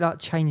it doesn't it like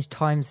change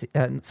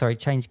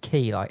change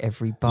key like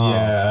every bar?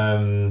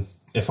 Yeah,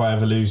 If I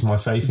Ever Lose My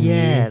Faith in You.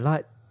 Yeah,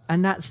 like,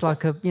 and that's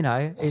like a,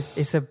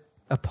 it's a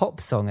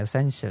pop song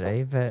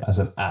essentially, but that's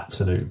an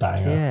absolute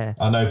banger. Yeah,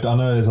 I know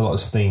there's a lot of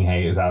Sting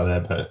haters out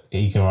there, but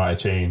he can write a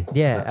tune.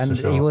 Yeah, and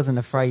he wasn't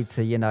afraid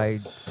to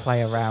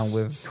play around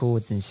with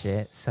chords and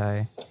shit.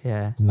 So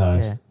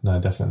no,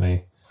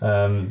 definitely.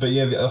 But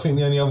yeah, I think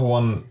the only other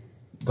one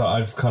that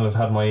I've kind of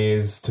had my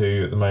ears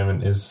to at the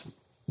moment is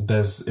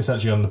it's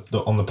actually on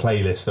the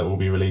playlist that we'll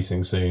be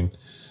releasing soon.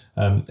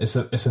 It's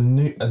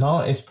an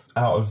artist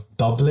out of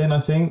Dublin,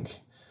 I think,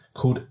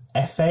 called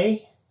FA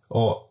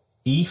or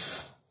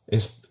EFE.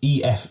 It's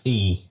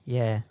EFE.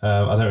 Yeah.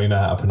 I don't really know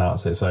how to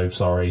pronounce it, so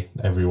sorry,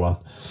 everyone.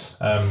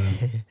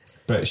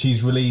 But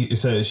she's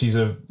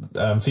a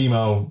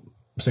female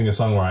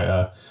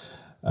singer-songwriter,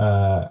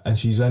 and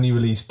she's only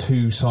released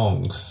 2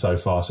 songs so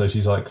far, so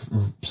she's like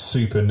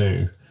super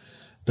new.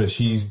 But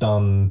she's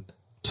done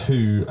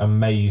 2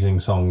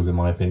 amazing songs, in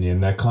my opinion.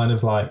 They're kind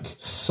of like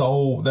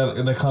soul. They're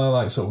kind of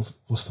like sort of,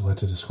 what's the word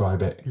to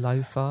describe it?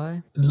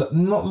 Lo-fi?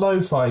 Not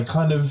lo-fi,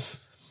 kind of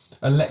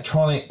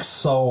electronic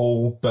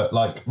soul, but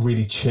like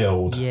really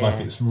chilled.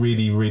 Like it's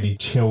really, really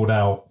chilled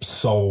out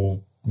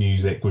soul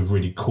music with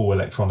really cool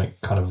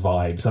electronic kind of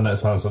vibes. And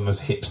that's the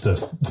most hipster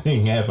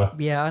thing ever.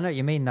 Yeah, I know what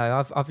you mean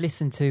though. I've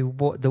listened to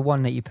the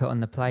one that you put on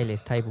the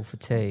playlist, Table for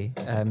Two.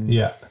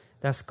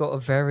 That's got a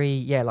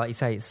very, like you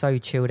say, it's so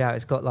chilled out.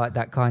 It's got like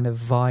that kind of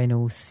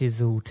vinyl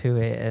sizzle to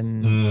it,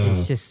 and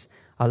it's just,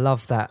 I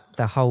love that,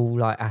 the whole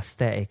like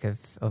aesthetic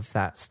of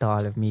that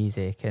style of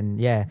music. And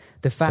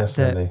the fact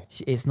that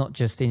it's not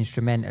just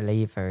instrumental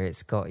either,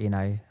 it's got,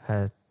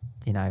 her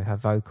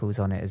vocals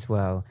on it as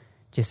well,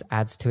 just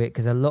adds to it.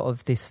 Because a lot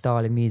of this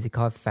style of music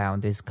I've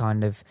found is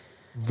kind of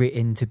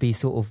written to be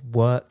sort of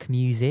work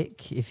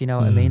music, if you know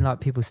what I mean. Like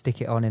people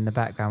stick it on in the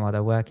background while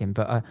they're working.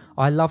 But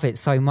I love it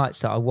so much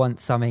that I want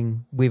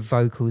something with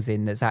vocals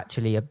in that's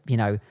actually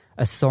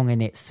a song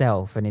in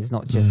itself, and it's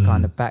not just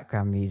kind of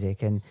background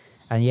music. And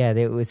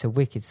it was a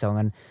wicked song.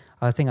 And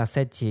I think I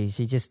said to you,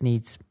 she just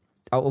needs...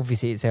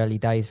 Obviously, it's early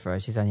days for her.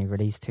 She's only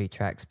released 2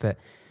 tracks, but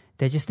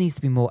there just needs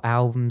to be more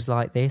albums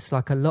like this.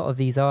 Like a lot of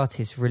these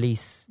artists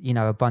release,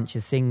 a bunch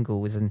of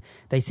singles, and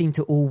they seem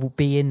to all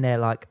be in their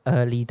like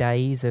early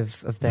days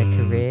of their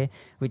career,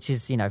 which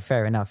is,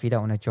 fair enough. You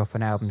don't want to drop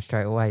an album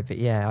straight away. But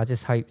I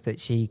just hope that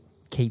she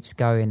keeps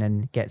going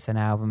and gets an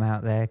album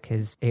out there,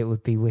 because it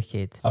would be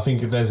wicked. I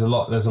think there's a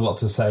lot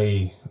to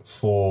say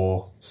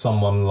for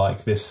someone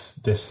like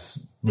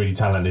this really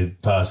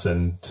talented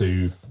person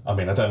to, I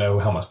mean, I don't know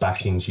how much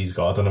backing she's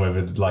got. I don't know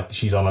whether like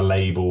she's on a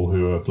label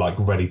who are like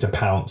ready to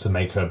pounce and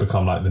make her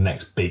become like the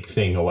next big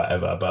thing or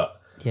whatever. But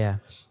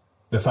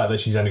the fact that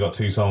she's only got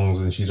 2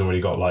 songs and she's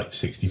already got like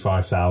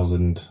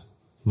 65,000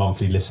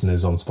 monthly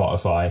listeners on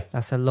Spotify.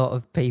 That's a lot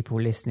of people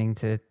listening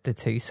to the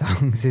 2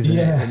 songs, isn't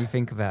it, when you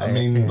think about it? I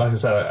mean, like I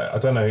said, I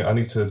don't know. I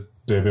need to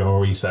do a bit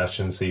more research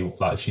and see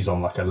like if she's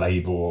on like a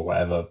label or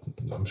whatever.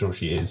 I'm sure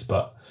she is,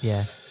 but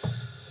yeah,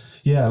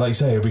 like you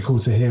say, it'd be cool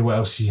to hear what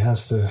else she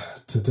has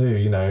to do,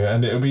 you know,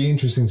 and it'll be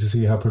interesting to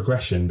see her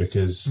progression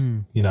because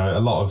you know, a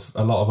lot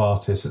of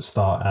artists that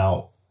start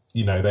out,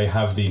 you know, they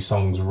have these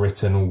songs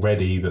written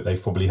already that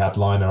they've probably had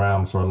lying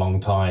around for a long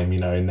time, you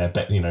know, in their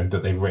you know,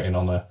 that they've written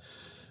on a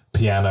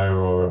piano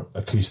or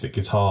acoustic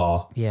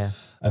guitar. Yeah.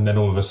 And then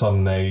all of a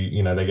sudden they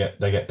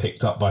get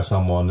picked up by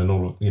someone and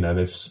all, you know,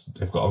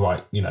 they've got to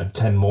write, you know,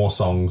 10 more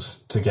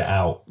songs to get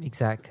out.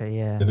 Exactly,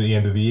 yeah. At the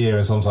end of the year.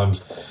 And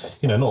sometimes,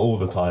 you know, not all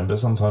the time, but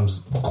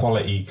sometimes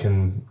quality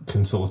can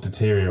sort of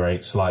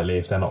deteriorate slightly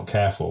if they're not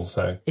careful.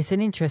 So it's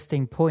an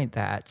interesting point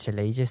that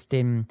actually, just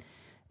in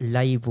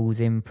labels,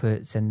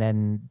 inputs, and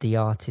then the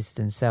artists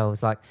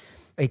themselves. Like,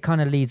 it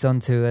kind of leads on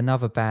to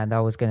another band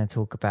I was going to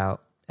talk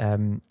about,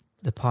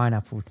 the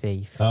Pineapple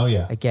Thief. Oh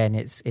yeah. Again,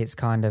 it's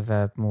kind of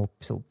a more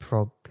sort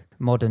of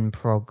modern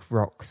prog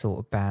rock sort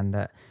of band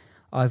that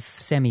I've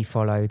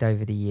semi-followed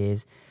over the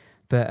years.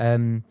 But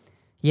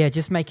yeah,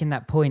 just making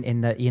that point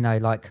in that, you know,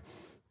 like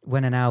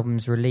when an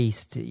album's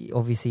released,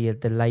 obviously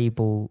the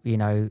label, you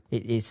know,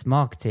 it's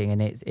marketing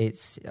and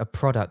it's a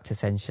product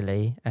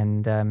essentially.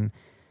 And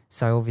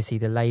so obviously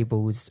the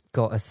label's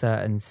got a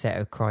certain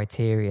set of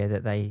criteria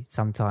that they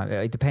sometimes,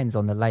 it depends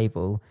on the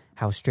label,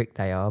 how strict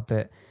they are,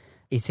 but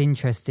it's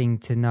interesting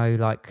to know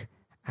like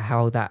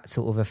how that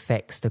sort of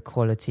affects the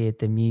quality of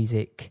the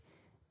music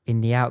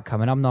in the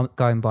outcome. And I'm not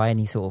going by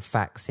any sort of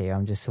facts here,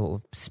 I'm just sort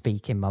of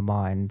speaking my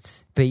mind.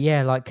 But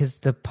yeah, like,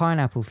 because the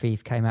Pineapple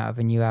Thief came out of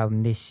a new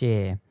album this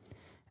year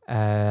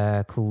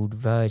called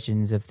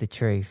Versions of the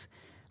Truth.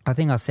 I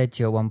think I said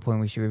to you at one point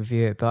we should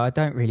review it, but I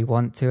don't really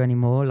want to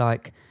anymore.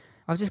 Like,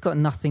 I've just got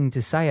nothing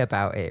to say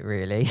about it,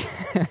 really.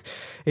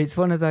 It's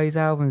one of those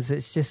albums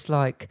that's just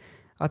like,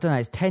 I don't know,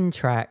 it's 10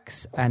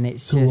 tracks and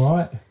it's just... all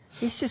right.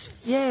 It's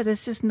just, yeah,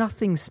 there's just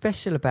nothing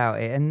special about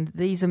it. And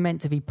these are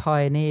meant to be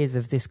pioneers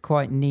of this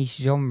quite niche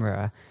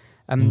genre.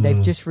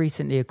 They've just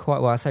recently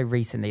acquired, well, I say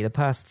recently, the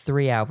past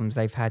 3 albums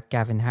they've had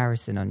Gavin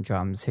Harrison on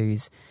drums,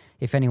 who's,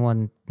 if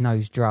anyone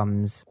knows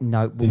drums,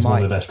 he's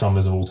one of the best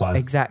drummers of all time.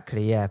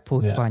 Exactly, yeah.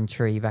 Porcupine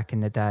Tree back in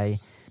the day,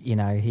 you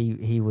know,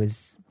 he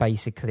was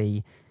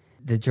basically...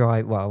 I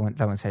don't want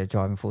to say the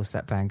driving force of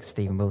that band because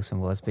Stephen Wilson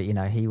was, but, you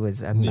know, he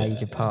was a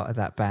major part of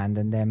that band.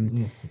 And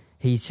then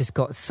he's just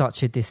got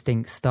such a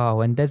distinct style.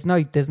 And there's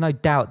no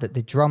doubt that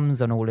the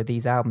drums on all of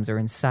these albums are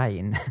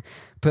insane.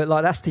 But,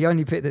 like, that's the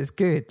only bit that's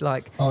good.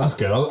 Like, oh, that's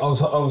good. I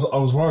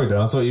was worried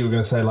then. I thought you were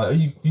going to say, like, oh,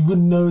 you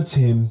wouldn't know it's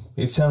him.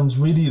 It sounds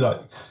really like...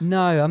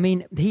 No, I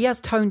mean, he has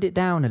toned it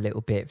down a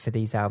little bit for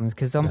these albums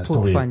because I'm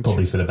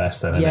probably for the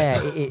best then, yeah,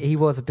 isn't it? He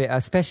was a bit,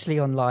 especially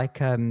on, like,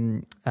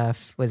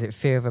 was it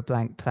Fear of a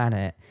Blank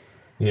Planet?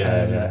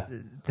 Yeah.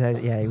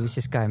 He was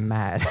just going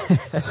mad.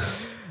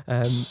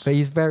 But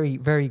he's very,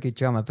 very good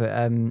drummer.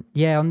 But,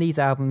 yeah, on these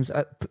albums,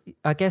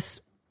 I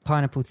guess...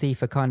 Pineapple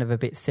Thief are kind of a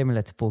bit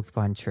similar to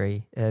Porcupine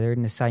Tree. They're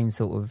in the same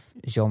sort of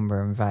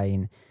genre and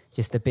vein,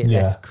 just a bit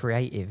less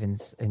creative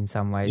in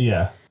some ways.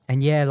 Yeah.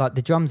 And yeah, like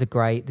the drums are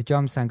great, the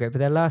drums sound great, but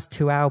their last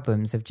 2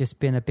 albums have just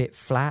been a bit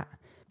flat.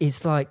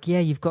 It's like, yeah,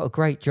 you've got a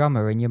great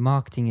drummer and you're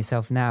marketing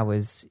yourself now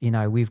as, you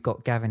know, we've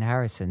got Gavin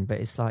Harrison,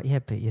 but it's like, yeah,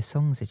 but your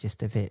songs are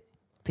just a bit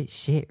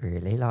shit,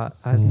 really. Like,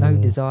 I have no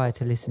desire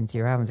to listen to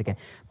your albums again.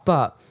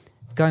 But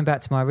going back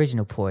to my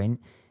original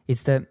point,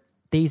 is that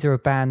these are a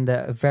band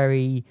that are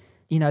very...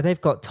 You know,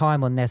 they've got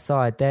time on their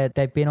side.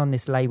 They've been on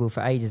this label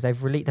for ages.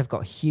 They've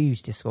got a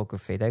huge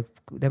discography.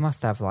 They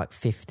must have like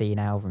 15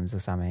 albums or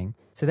something.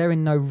 So they're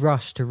in no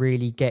rush to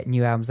really get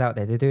new albums out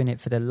there. They're doing it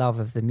for the love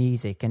of the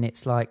music. And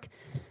it's like...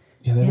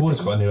 Yeah, they've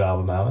always got a new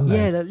album out, haven't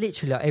they? Yeah,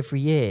 literally like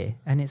every year.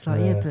 And it's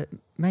like, but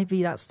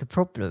maybe that's the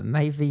problem.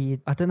 Maybe,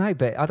 I don't know,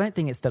 but I don't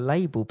think it's the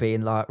label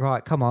being like,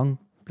 right, come on,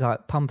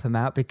 like pump them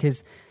out.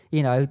 Because,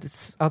 you know,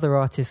 other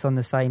artists on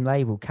the same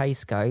label,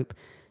 K-Scope...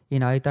 you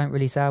know, don't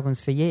release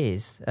albums for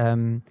years.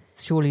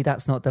 Surely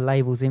that's not the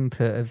label's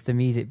input of the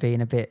music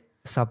being a bit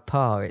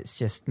subpar. It's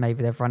just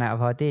maybe they've run out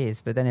of ideas.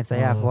 But then if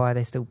they have, why are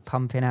they still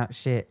pumping out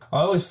shit?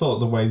 I always thought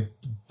the way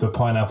the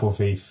Pineapple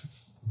Thief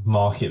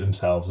market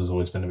themselves has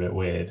always been a bit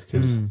weird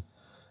because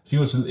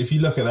if you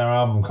look at their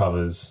album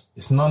covers,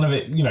 it's none of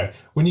it, you know,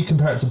 when you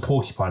compare it to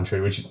Porcupine Tree,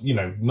 which, you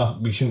know,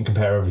 we shouldn't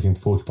compare everything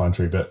to Porcupine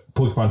Tree, but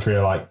Porcupine Tree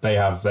are like,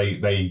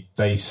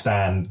 they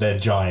stand, they're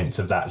giants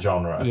of that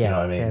genre, you know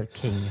what I mean? They're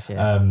kings,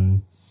 yeah.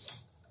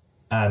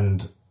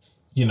 And,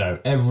 you know,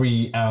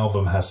 every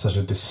album has such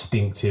a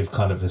distinctive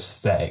kind of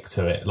aesthetic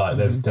to it. Like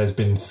there's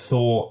been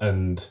thought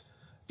and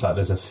like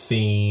there's a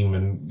theme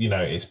and, you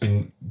know, it's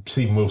been,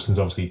 Stephen Wilson's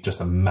obviously just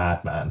a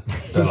madman.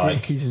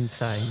 He's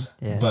insane.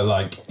 Yeah. But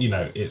like, you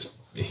know,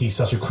 he's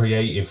such a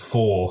creative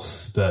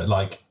force that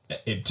like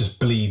it just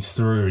bleeds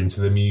through into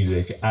the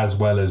music as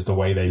well as the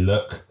way they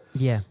look.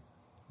 Yeah.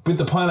 With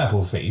the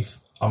Pineapple Thief,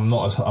 I'm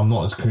not as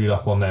clued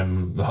up on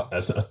them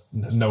as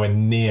nowhere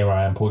near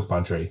I am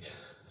Porcupine Tree.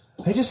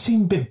 They just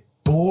seem a bit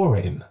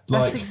boring.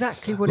 That's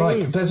exactly what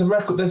it is. There's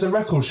a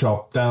record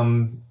shop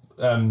down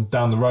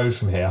down the road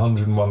from here,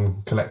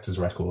 101 Collectors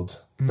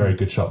Records. Very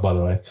good shop, by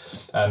the way.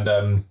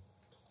 And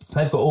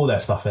they've got all their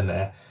stuff in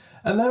there.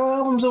 And their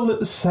albums all look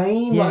the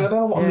same. Yeah. Like, I don't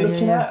know what I'm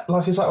looking at.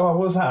 Like, it's like, oh,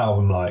 what's that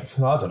album like?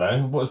 I don't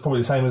know. Well, it's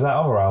probably the same as that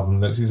other album.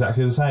 Looks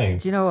exactly the same.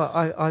 Do you know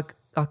what?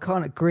 I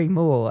can't agree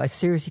more. I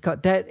seriously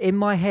can't. In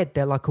my head,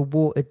 they're like a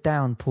watered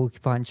down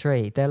Porcupine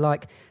Tree.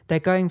 They're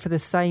going for the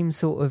same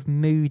sort of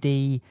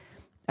moody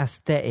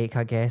aesthetic,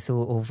 I guess,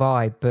 or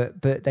vibe,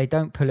 but they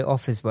don't pull it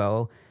off as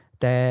well.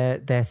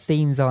 Their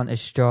themes aren't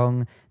as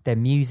strong. Their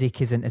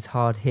music isn't as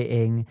hard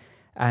hitting,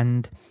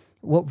 and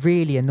what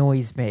really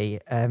annoys me,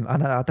 and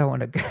I don't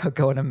want to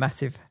go on a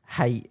massive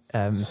hate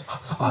rant.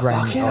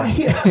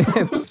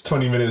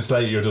 20 minutes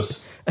later, you're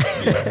just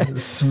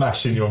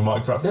smashing your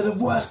microphone. They're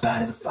the worst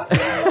band in the fucking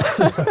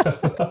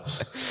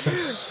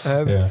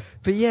world.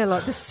 But yeah,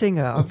 like the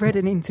singer, I read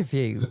an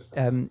interview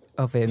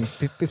of him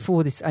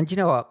before this, and do you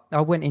know what?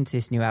 I went into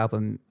this new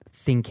album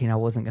thinking I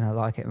wasn't going to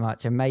like it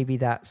much, and maybe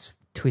that's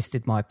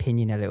twisted my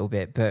opinion a little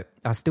bit, but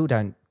I still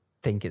don't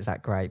think it's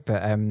that great.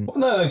 But well,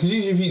 no, because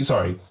usually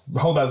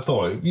hold that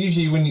thought.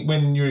 Usually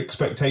when your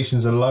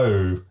expectations are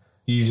low,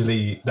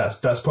 usually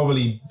that's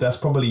probably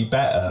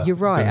better. You're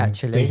right,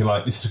 actually. Thinking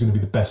like this is going to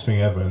be the best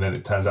thing ever, and then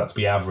it turns out to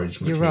be average.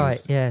 You're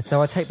right, yeah.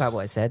 So I take back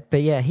what I said,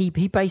 but yeah, he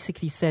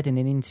basically said in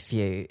an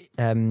interview,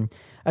 and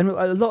a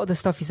lot of the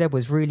stuff he said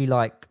was really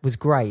was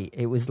great.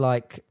 It was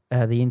like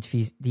the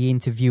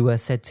interviewer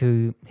said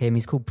to him,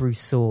 he's called Bruce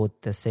Sword,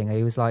 the singer.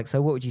 He was like,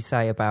 "So what would you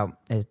say about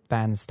a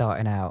band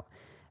starting out?"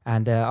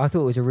 And I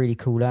thought it was a really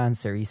cool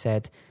answer. He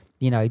said,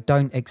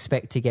 don't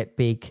expect to get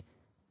big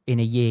in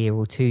a year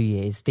or 2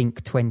 years.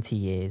 Think 20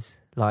 years.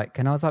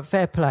 And I was like,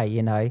 fair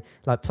play,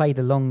 play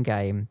the long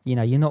game.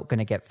 You're not going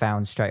to get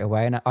found straight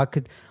away. And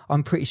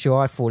I'm pretty sure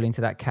I fall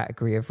into that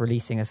category of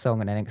releasing a song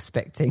and then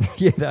expecting,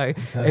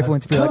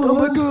 everyone to be like,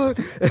 oh my God.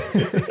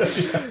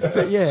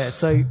 But yeah,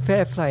 so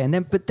fair play.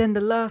 But then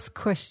the last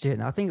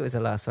question, I think it was the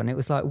last one. It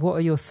was like, what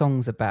are your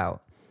songs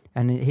about?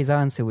 And his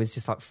answer was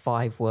just like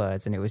 5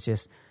 words. And it was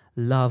just,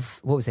 love,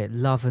 what was it?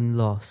 Love and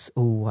loss,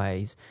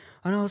 always.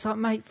 And I was like,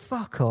 mate,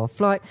 fuck off.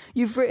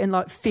 You've written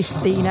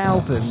 15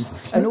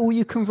 albums and all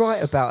you can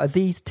write about are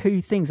these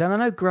 2 things. And I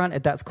know,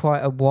 granted, that's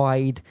quite a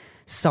wide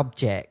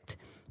subject,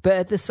 but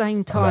at the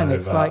same time,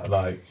 it's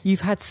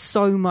you've had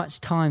so much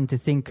time to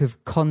think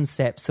of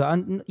concepts.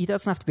 So it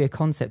doesn't have to be a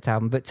concept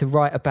album, but to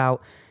write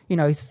about,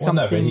 something,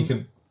 but he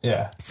can,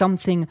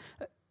 something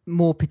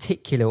more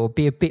particular or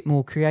be a bit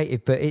more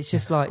creative, but it's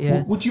just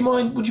would you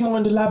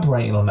mind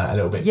elaborating on that a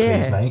little bit,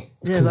 please, mate?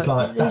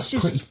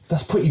 Because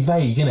that's pretty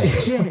vague, isn't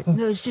it? Yeah,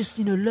 no, it's just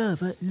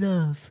love.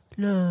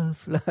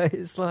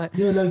 It's like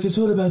it's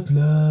all about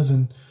love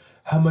and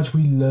how much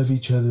we love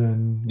each other,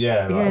 and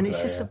and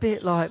it's just a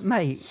bit like,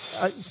 mate,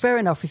 fair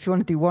enough if you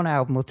want to do 1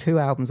 album or 2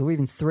 albums or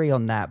even 3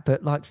 on that,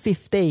 but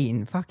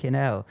 15, fucking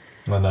hell.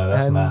 I know,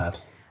 that's mad.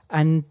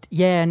 And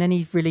and then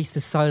he released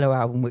a solo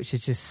album, which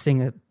is just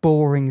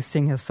boring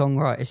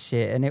singer-songwriter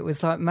shit. And it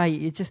was like,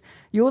 mate,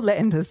 you're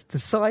letting us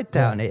decide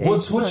down it.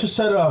 What's your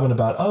solo album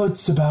about? Oh,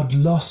 it's about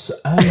loss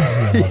and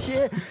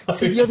love.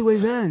 See, the other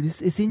way around.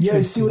 It's interesting.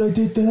 Yeah, see what I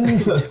did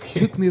there? It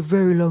took me a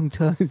very long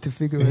time to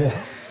figure it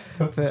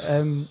out. But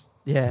so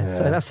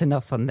that's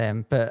enough on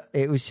them. But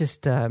it was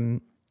just,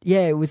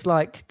 it was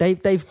like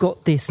they've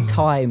got this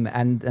time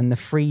and the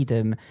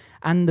freedom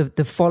and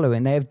the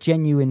following. They have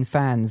genuine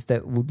fans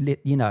that would,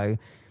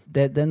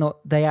 they're not.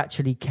 They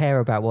actually care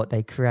about what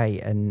they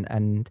create,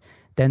 and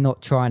they're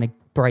not trying to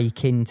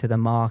break into the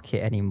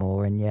market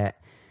anymore. And yet,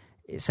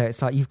 so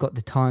it's like you've got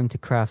the time to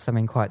craft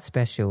something quite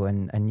special,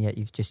 and yet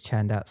you've just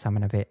churned out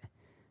something a bit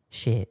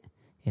shit.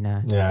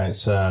 Yeah,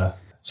 it's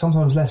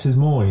sometimes less is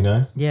more.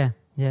 Yeah.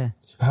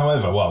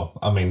 However,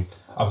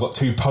 I've got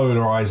 2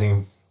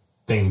 polarizing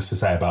things to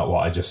say about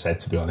what I just said.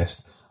 To be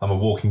honest, I'm a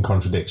walking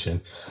contradiction,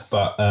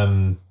 but.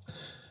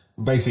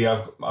 Basically,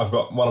 I've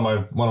got one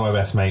of my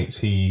best mates.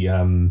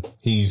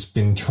 He's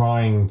been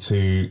trying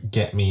to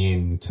get me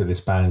into this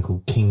band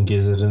called King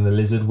Gizzard and the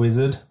Lizard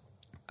Wizard.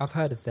 I've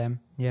heard of them.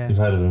 Yeah, you've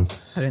heard of them.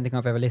 I don't think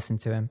I've ever listened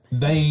to them.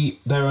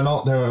 They're an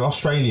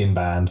Australian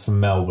band from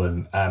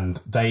Melbourne, and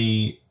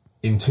they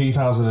in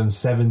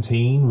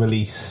 2017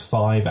 released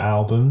 5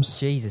 albums.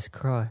 Jesus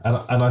Christ!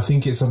 And I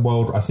think it's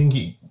I think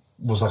it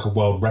was a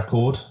world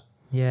record.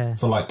 Yeah.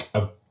 For I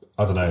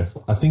don't know.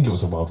 I think it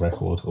was a world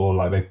record,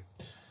 or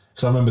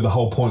because I remember the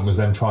whole point was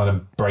them trying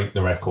to break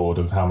the record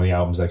of how many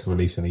albums they could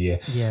release in a year.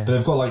 Yeah. But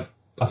they've got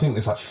I think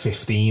there's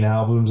 15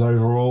 albums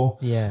overall.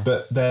 Yeah.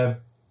 But their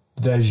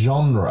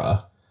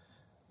genre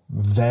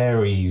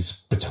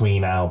varies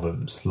between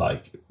albums.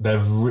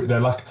 They've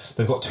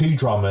got 2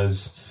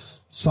 drummers.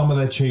 Some of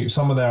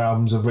their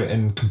albums are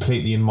written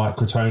completely in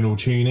microtonal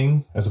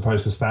tuning as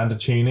opposed to standard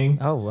tuning.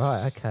 Oh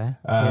right, okay.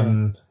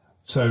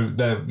 So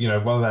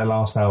one of their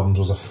last albums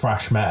was a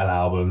thrash metal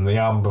album. The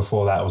album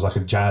before that was a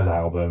jazz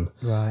album.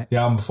 Right. The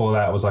album before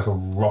that was a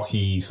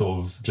rocky sort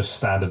of just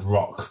standard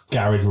rock,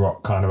 garage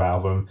rock kind of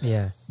album.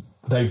 Yeah.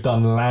 They've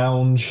done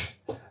lounge.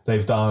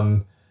 They've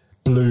done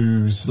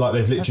blues.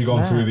 They've literally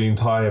gone through the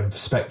entire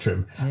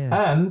spectrum.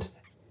 Yeah. And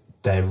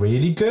they're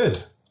really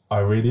good. I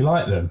really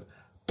like them.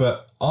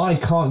 But I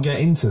can't get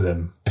into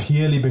them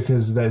purely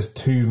because there's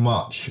too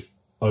much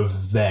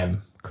of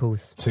them Of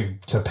course.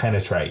 to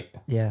penetrate.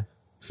 Yeah.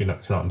 If you know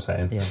what I'm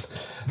saying. Yeah.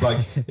 Like,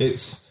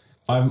 it's...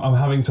 I'm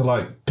having to,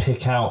 like,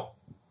 pick out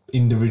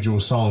individual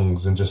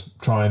songs and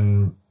just try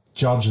and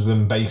judge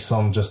them based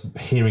on just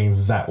hearing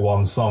that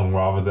one song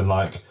rather than,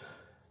 like...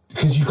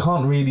 Because you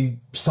can't really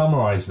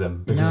summarise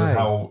them because of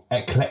how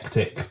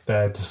eclectic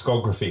their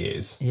discography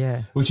is.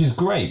 Yeah. Which is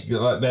great.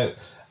 Like,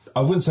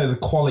 I wouldn't say the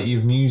quality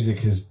of music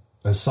has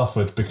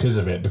suffered because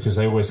of it, because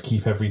they always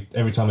keep every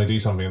time they do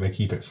something, they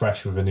keep it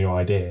fresh with a new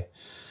idea.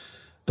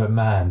 But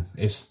man,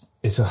 it's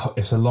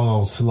a long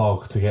old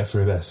slog to get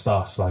through their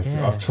stuff. Like,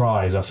 I've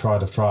tried,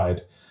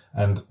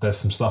 and there's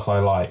some stuff I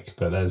like,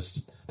 but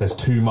there's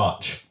too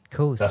much. Of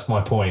course. That's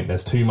my point.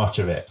 There's too much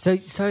of it.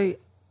 So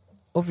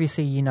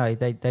obviously, you know,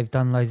 they've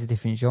done loads of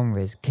different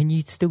genres. Can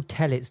you still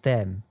tell it's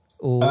them?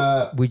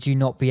 Or would you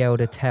not be able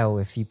to tell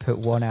if you put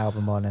one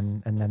album on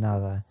and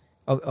another?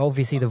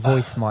 Obviously, the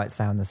voice might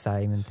sound the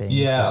same and things.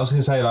 Yeah, I was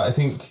going to say, like, I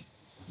think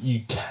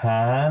you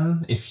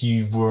can if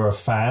you were a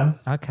fan.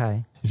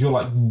 Okay. If you're,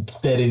 like,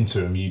 dead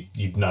into them,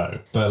 you'd know.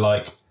 But,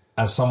 like,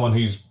 as someone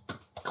who's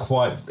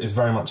is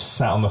very much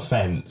sat on the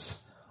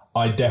fence,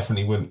 I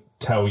definitely couldn't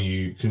tell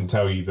you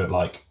that,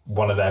 like,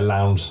 one of their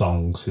lounge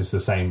songs is the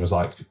same as,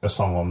 like, a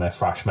song on their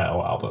thrash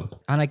metal album.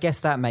 And I guess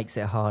that makes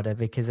it harder,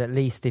 because at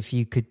least if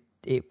you could,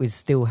 it was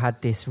still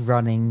had this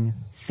running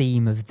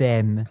theme of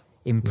them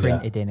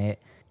imprinted in it.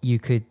 You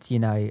could, you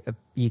know,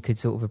 you could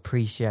sort of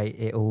appreciate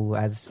it all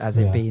as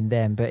it being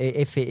them. But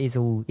if it is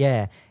all,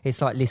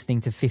 it's like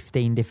listening to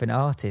 15 different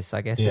artists,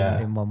 I guess,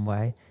 in one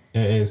way.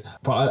 It is.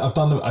 But I've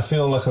done them, I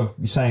feel like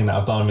saying that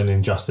I've done them an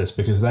injustice,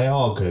 because they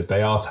are good,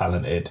 they are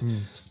talented.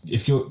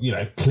 If you're, you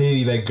know,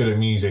 clearly they're good at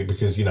music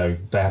because, you know,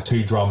 they have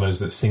two drummers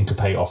that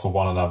syncopate off of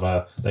one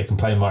another. They can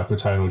play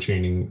microtonal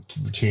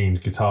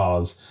tuned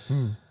guitars.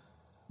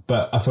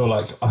 But I feel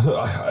like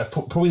I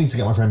probably need to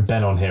get my friend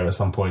Ben on here at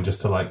some point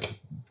just to, like,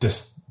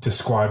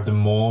 describe them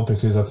more,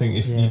 because I think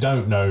if you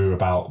don't know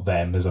about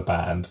them as a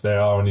band, they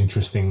are an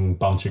interesting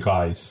bunch of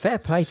guys. Fair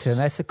play to them.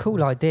 That's a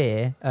cool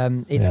idea.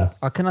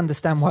 I can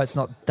understand why it's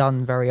not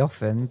done very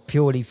often,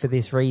 purely for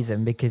this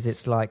reason, because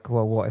it's like,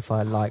 well, what if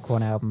I like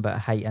one album but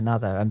hate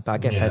another? And I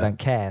guess they don't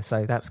care,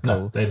 so that's cool.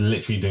 No, they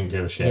literally don't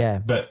give a shit. Yeah.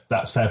 But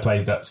that's fair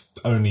play. That's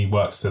only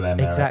works to them.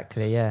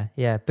 Exactly. Eric.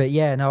 Yeah. But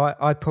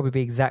I'd probably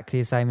be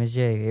exactly the same as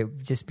you. It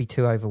would just be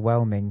too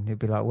overwhelming. It'd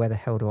be like, where the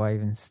hell do I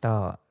even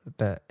start?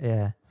 But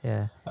yeah.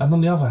 And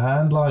on the other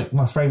hand, like,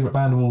 my favourite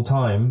band of all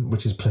time,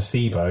 which is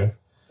Placebo,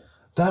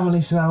 they haven't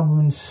released an album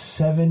in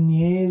 7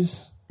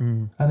 years.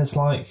 And it's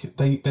like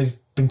they've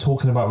been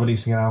talking about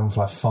releasing an album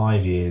for like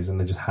 5 years and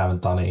they just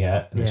haven't done it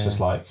yet. And it's just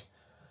like,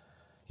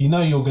 you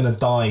know, you're going to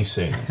die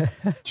soon.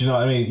 Do you know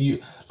what I mean?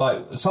 You,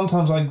 like,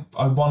 sometimes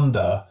I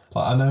wonder,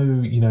 like, I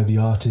know, you know, the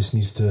artist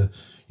needs to,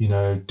 you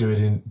know, do it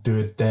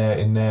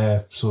in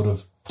their sort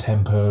of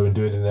tempo and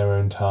do it in their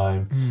own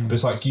time. But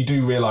it's like, you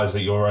do realise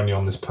that you're only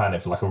on this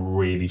planet for like a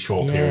really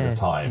short period of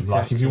time.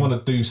 Exactly. Like, if you want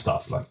to do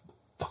stuff, like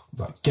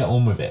get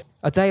on with it.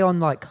 Are they on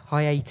like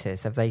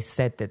hiatus? Have they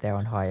said that they're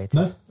on hiatus?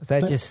 No,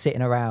 they're just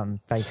sitting around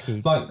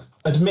basically. Like,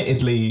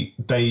 admittedly,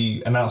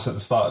 they announced at the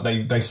start,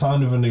 they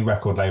signed with a new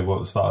record label at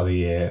the start of the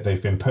year.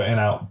 They've been putting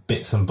out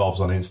bits and bobs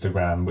on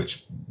Instagram,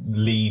 which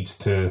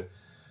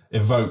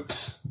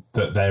evokes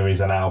that there is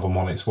an album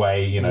on its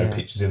way, you know,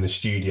 pictures in the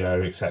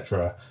studio,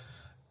 etc.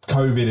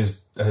 COVID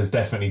has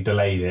definitely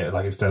delayed it.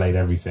 Like, it's delayed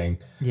everything.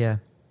 Yeah.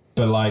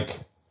 But, like,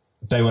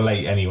 they were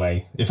late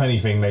anyway. If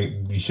anything,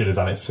 you should have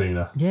done it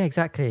sooner. Yeah,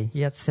 exactly.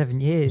 You had 7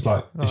 years. It's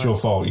like, it's your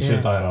fault. You should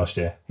have done it last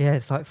year. Yeah,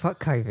 it's like,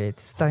 fuck COVID.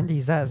 Just don't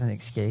use that as an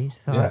excuse.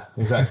 Yeah,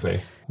 exactly.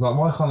 Like,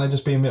 why can't they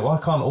just be why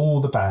can't all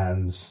the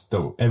bands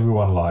that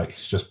everyone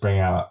likes just bring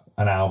out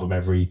an album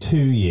every 2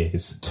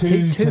 years?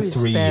 Two to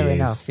 3 years. Fair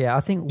enough, yeah. I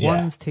think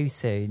one's too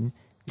soon.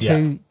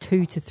 2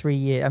 to 3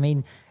 years. I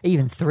mean,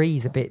 even 3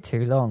 is a bit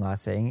too long, I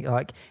think.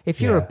 Like,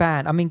 if you're a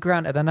band, I mean,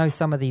 granted, I know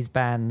some of these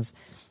bands,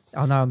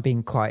 I know I'm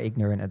being quite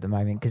ignorant at the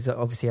moment, because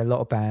obviously a lot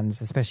of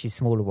bands, especially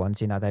smaller ones,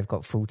 you know, they've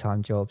got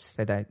full-time jobs.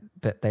 They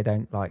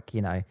don't like,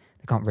 you know,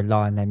 they can't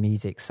rely on their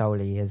music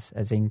solely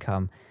as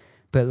income.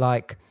 But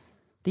like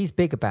these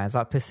bigger bands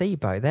like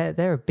Placebo,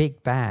 they're a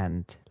big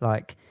band.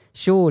 Like,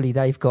 surely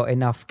they've got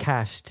enough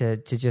cash to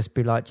just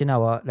be like, you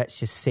know what, let's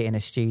just sit in a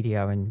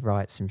studio and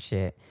write some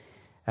shit.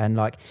 And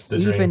like,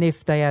 even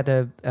if they had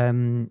a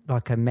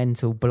like a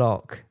mental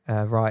block,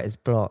 writer's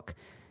block,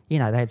 you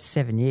know, they had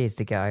 7 years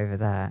to get over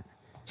that.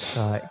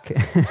 Like,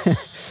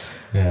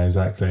 yeah,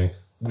 exactly.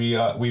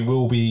 We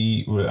will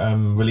be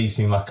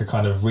releasing like a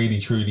kind of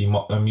really truly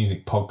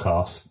music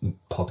podcast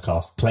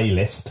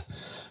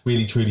playlist,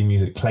 really truly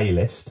music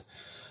playlist,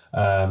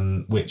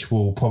 which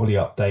will probably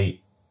update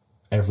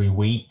every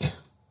week.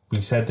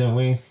 We said, didn't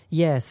we?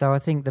 Yeah. So I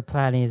think the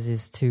plan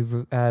is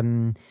to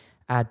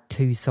add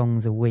 2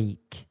 songs a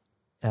week,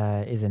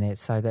 isn't it?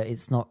 So that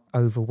it's not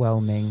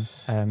overwhelming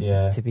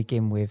to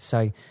begin with.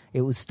 So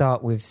it will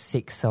start with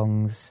 6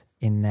 songs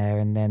in there,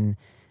 and then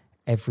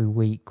every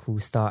week we'll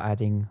start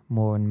adding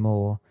more and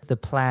more. The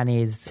plan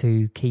is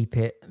to keep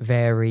it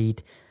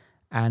varied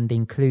and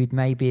include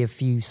maybe a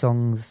few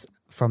songs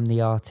from the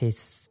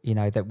artists, you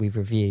know, that we've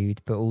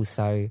reviewed, but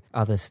also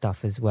other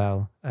stuff as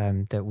well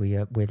that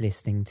we're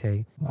listening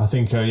to. I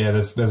think,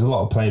 there's a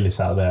lot of playlists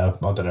out there.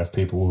 I don't know if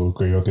people will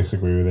agree or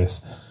disagree with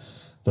this,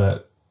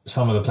 but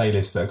some of the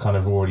playlists that are kind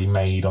of already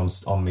made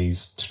on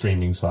these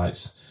streaming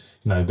sites,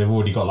 you know, they've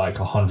already got like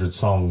 100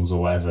 songs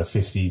or whatever,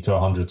 50 to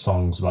 100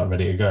 songs like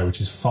ready to go, which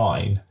is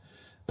fine,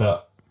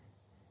 but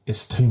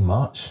it's too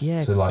much. Yeah,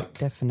 to like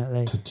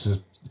definitely.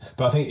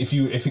 But I think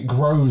if it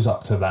grows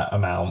up to that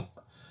amount,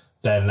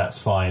 then that's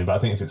fine. But I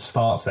think if it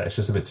starts there, it's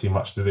just a bit too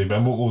much to do.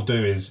 But what we'll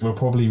do is we'll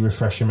probably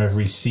refresh them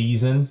every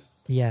season.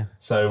 Yeah.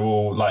 So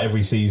we'll, like,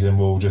 every season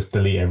we'll just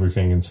delete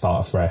everything and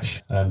start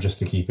afresh, just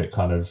to keep it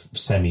kind of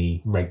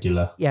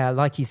semi-regular. Yeah,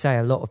 like you say,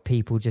 a lot of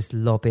people just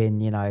lob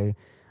in, you know,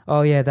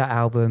 oh yeah, that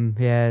album,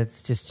 yeah,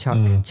 just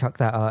chuck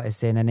that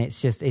artist in, and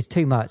it's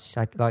too much,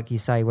 like you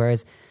say.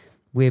 Whereas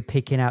we're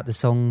picking out the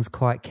songs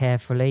quite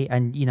carefully,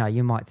 and you know,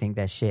 you might think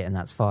they're shit, and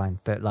that's fine.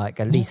 But like,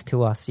 at least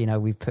to us, you know,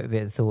 we've put a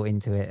bit of thought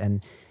into it,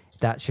 and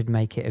that should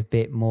make it a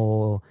bit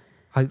more,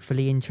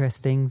 hopefully,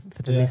 interesting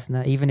for the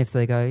listener. Even if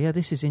they go, yeah,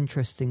 this is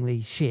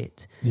interestingly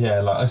shit.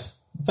 Yeah, like,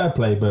 fair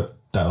play, but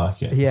don't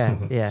like it. Yeah.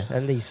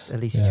 At least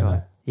you try.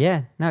 No.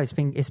 Yeah, no, it's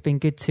been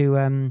good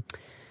to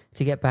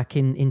get back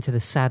into the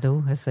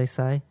saddle, as they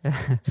say.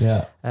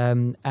 Yeah.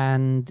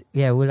 And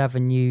yeah, we'll have a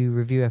new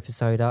review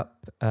episode up,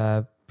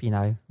 you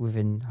know,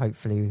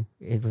 hopefully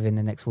within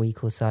the next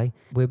week or so.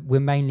 We're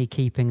mainly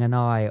keeping an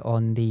eye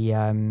on the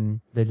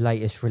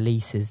latest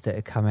releases that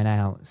are coming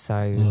out,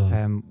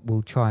 so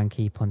we'll try and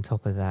keep on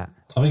top of that.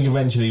 I think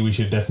eventually we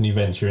should definitely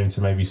venture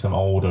into maybe some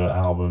older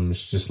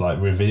albums, just like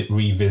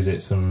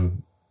revisit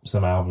some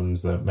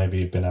albums that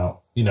maybe have been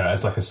out, you know,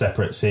 as like a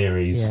separate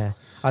series. Yeah,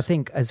 I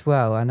think as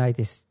well, I know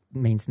this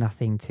means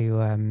nothing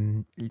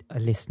to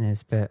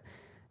listeners, but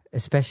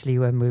especially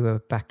when we were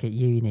back at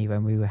uni,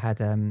 when we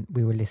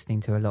were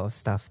listening to a lot of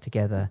stuff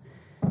together,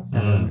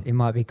 it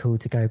might be cool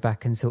to go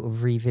back and sort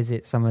of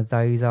revisit some of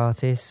those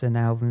artists and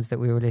albums that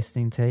we were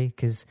listening to,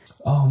 because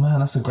oh man,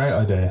 that's a great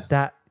idea.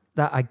 That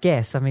I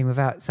guess, I mean,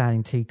 without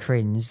sounding too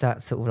cringe,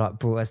 that sort of like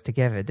brought us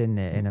together, didn't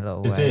it, in a lot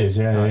of ways?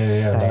 It did, yeah, like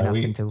yeah. Staying up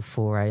until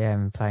 4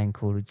 a.m. playing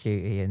Call of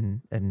Duty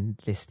and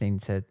listening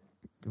to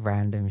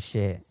random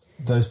shit.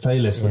 Those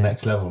playlists were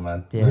next level,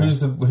 man. Yeah.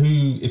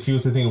 Who, if you were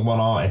to think of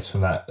one artist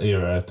from that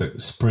era that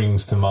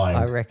springs to mind?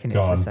 I reckon it's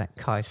Kyson.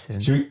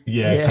 Kyson,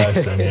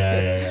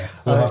 yeah.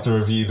 We'll have to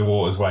review The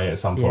Water's Way at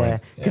some point. Yeah,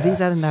 because he's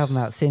had an album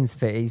out since,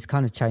 but he's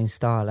kind of changed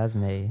style,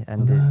 hasn't he?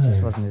 And it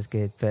just wasn't as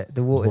good. But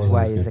The Water's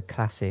Way is a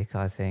classic,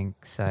 I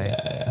think. So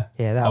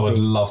yeah, I would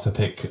love to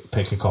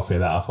pick a copy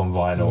of that up on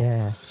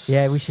vinyl.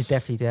 Yeah, we should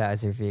definitely do that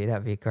as a review.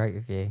 That'd be a great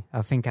review.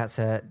 I think that's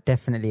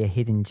definitely a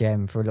hidden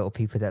gem for a lot of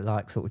people that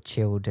like sort of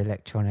chilled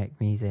electronic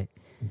music.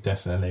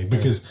 Definitely,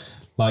 because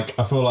like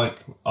I feel like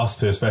us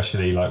two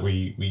especially, like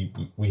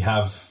we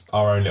have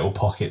our own little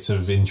pockets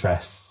of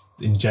interests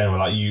in general.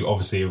 Like you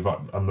obviously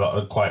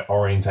I'm quite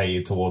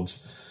orientated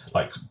towards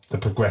like the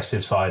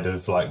progressive side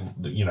of, like,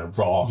 you know,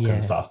 rock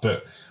and stuff,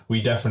 but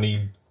we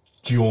definitely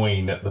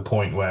join at the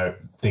point where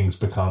things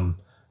become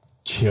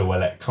chill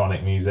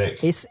electronic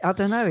music. I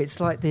don't know, it's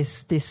like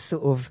this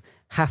sort of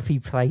happy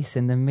place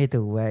in the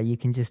middle where you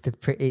can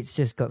it's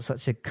just got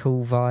such a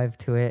cool vibe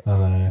to it. I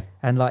know.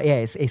 And like,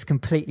 it's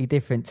completely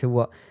different to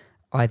what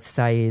I'd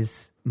say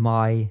is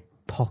my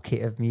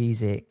pocket of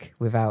music,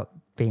 without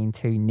being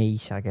too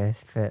niche, I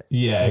guess. But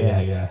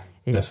yeah,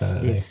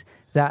 definitely. It's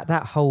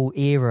that whole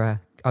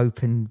era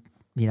opened,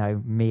 you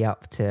know, me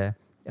up to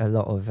a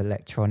lot of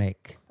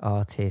electronic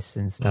artists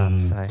and stuff.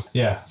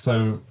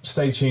 So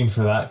stay tuned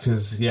for that,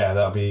 because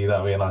that'll be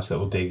a nice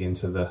little dig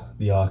into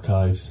the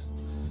archives.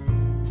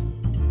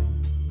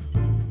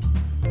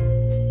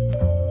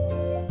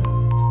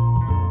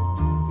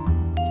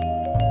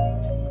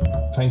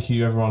 Thank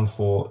you everyone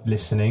for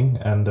listening,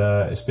 and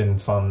it's been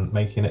fun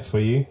making it for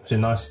you. It's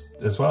been nice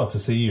as well to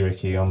see you,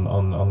 Ricky,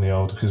 on the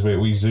old, because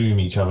we Zoom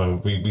each other.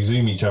 We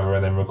Zoom each other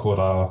and then record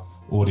our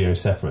audio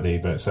separately,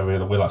 but so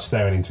we're like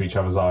staring into each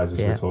other's eyes as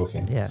we're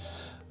talking.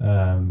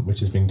 Which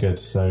has been good.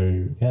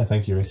 So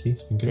thank you, Ricky.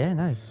 It's been good. Yeah,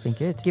 no, it's been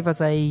good. Give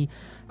us I'm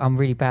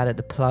really bad at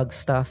the plug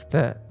stuff,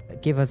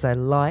 but give us a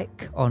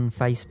like on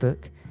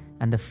Facebook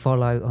and a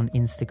follow on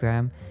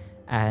Instagram,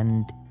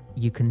 and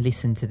you can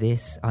listen to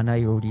this. I know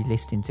you're already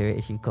listening to it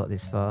if you've got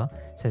this far,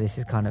 so this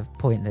is kind of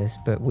pointless,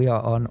 but we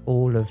are on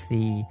all of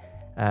the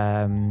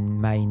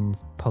main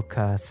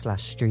podcast /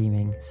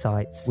 streaming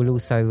sites. We'll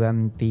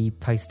also be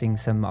posting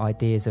some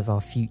ideas of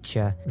our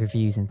future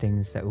reviews and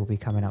things that will be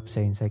coming up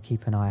soon, so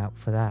keep an eye out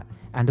for that.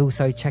 And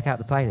also check out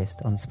the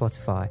playlist on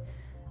Spotify,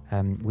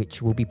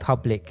 which will be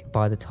public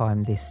by the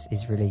time this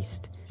is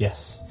released.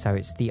 Yes. So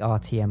it's the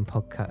RTM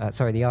podcast.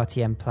 The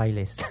RTM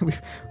playlist.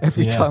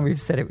 Every time we've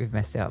said it, we've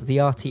messed it up. The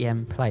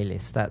RTM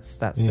playlist. That's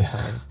the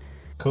playlist.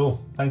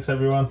 Cool. Thanks,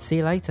 everyone. See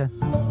you later.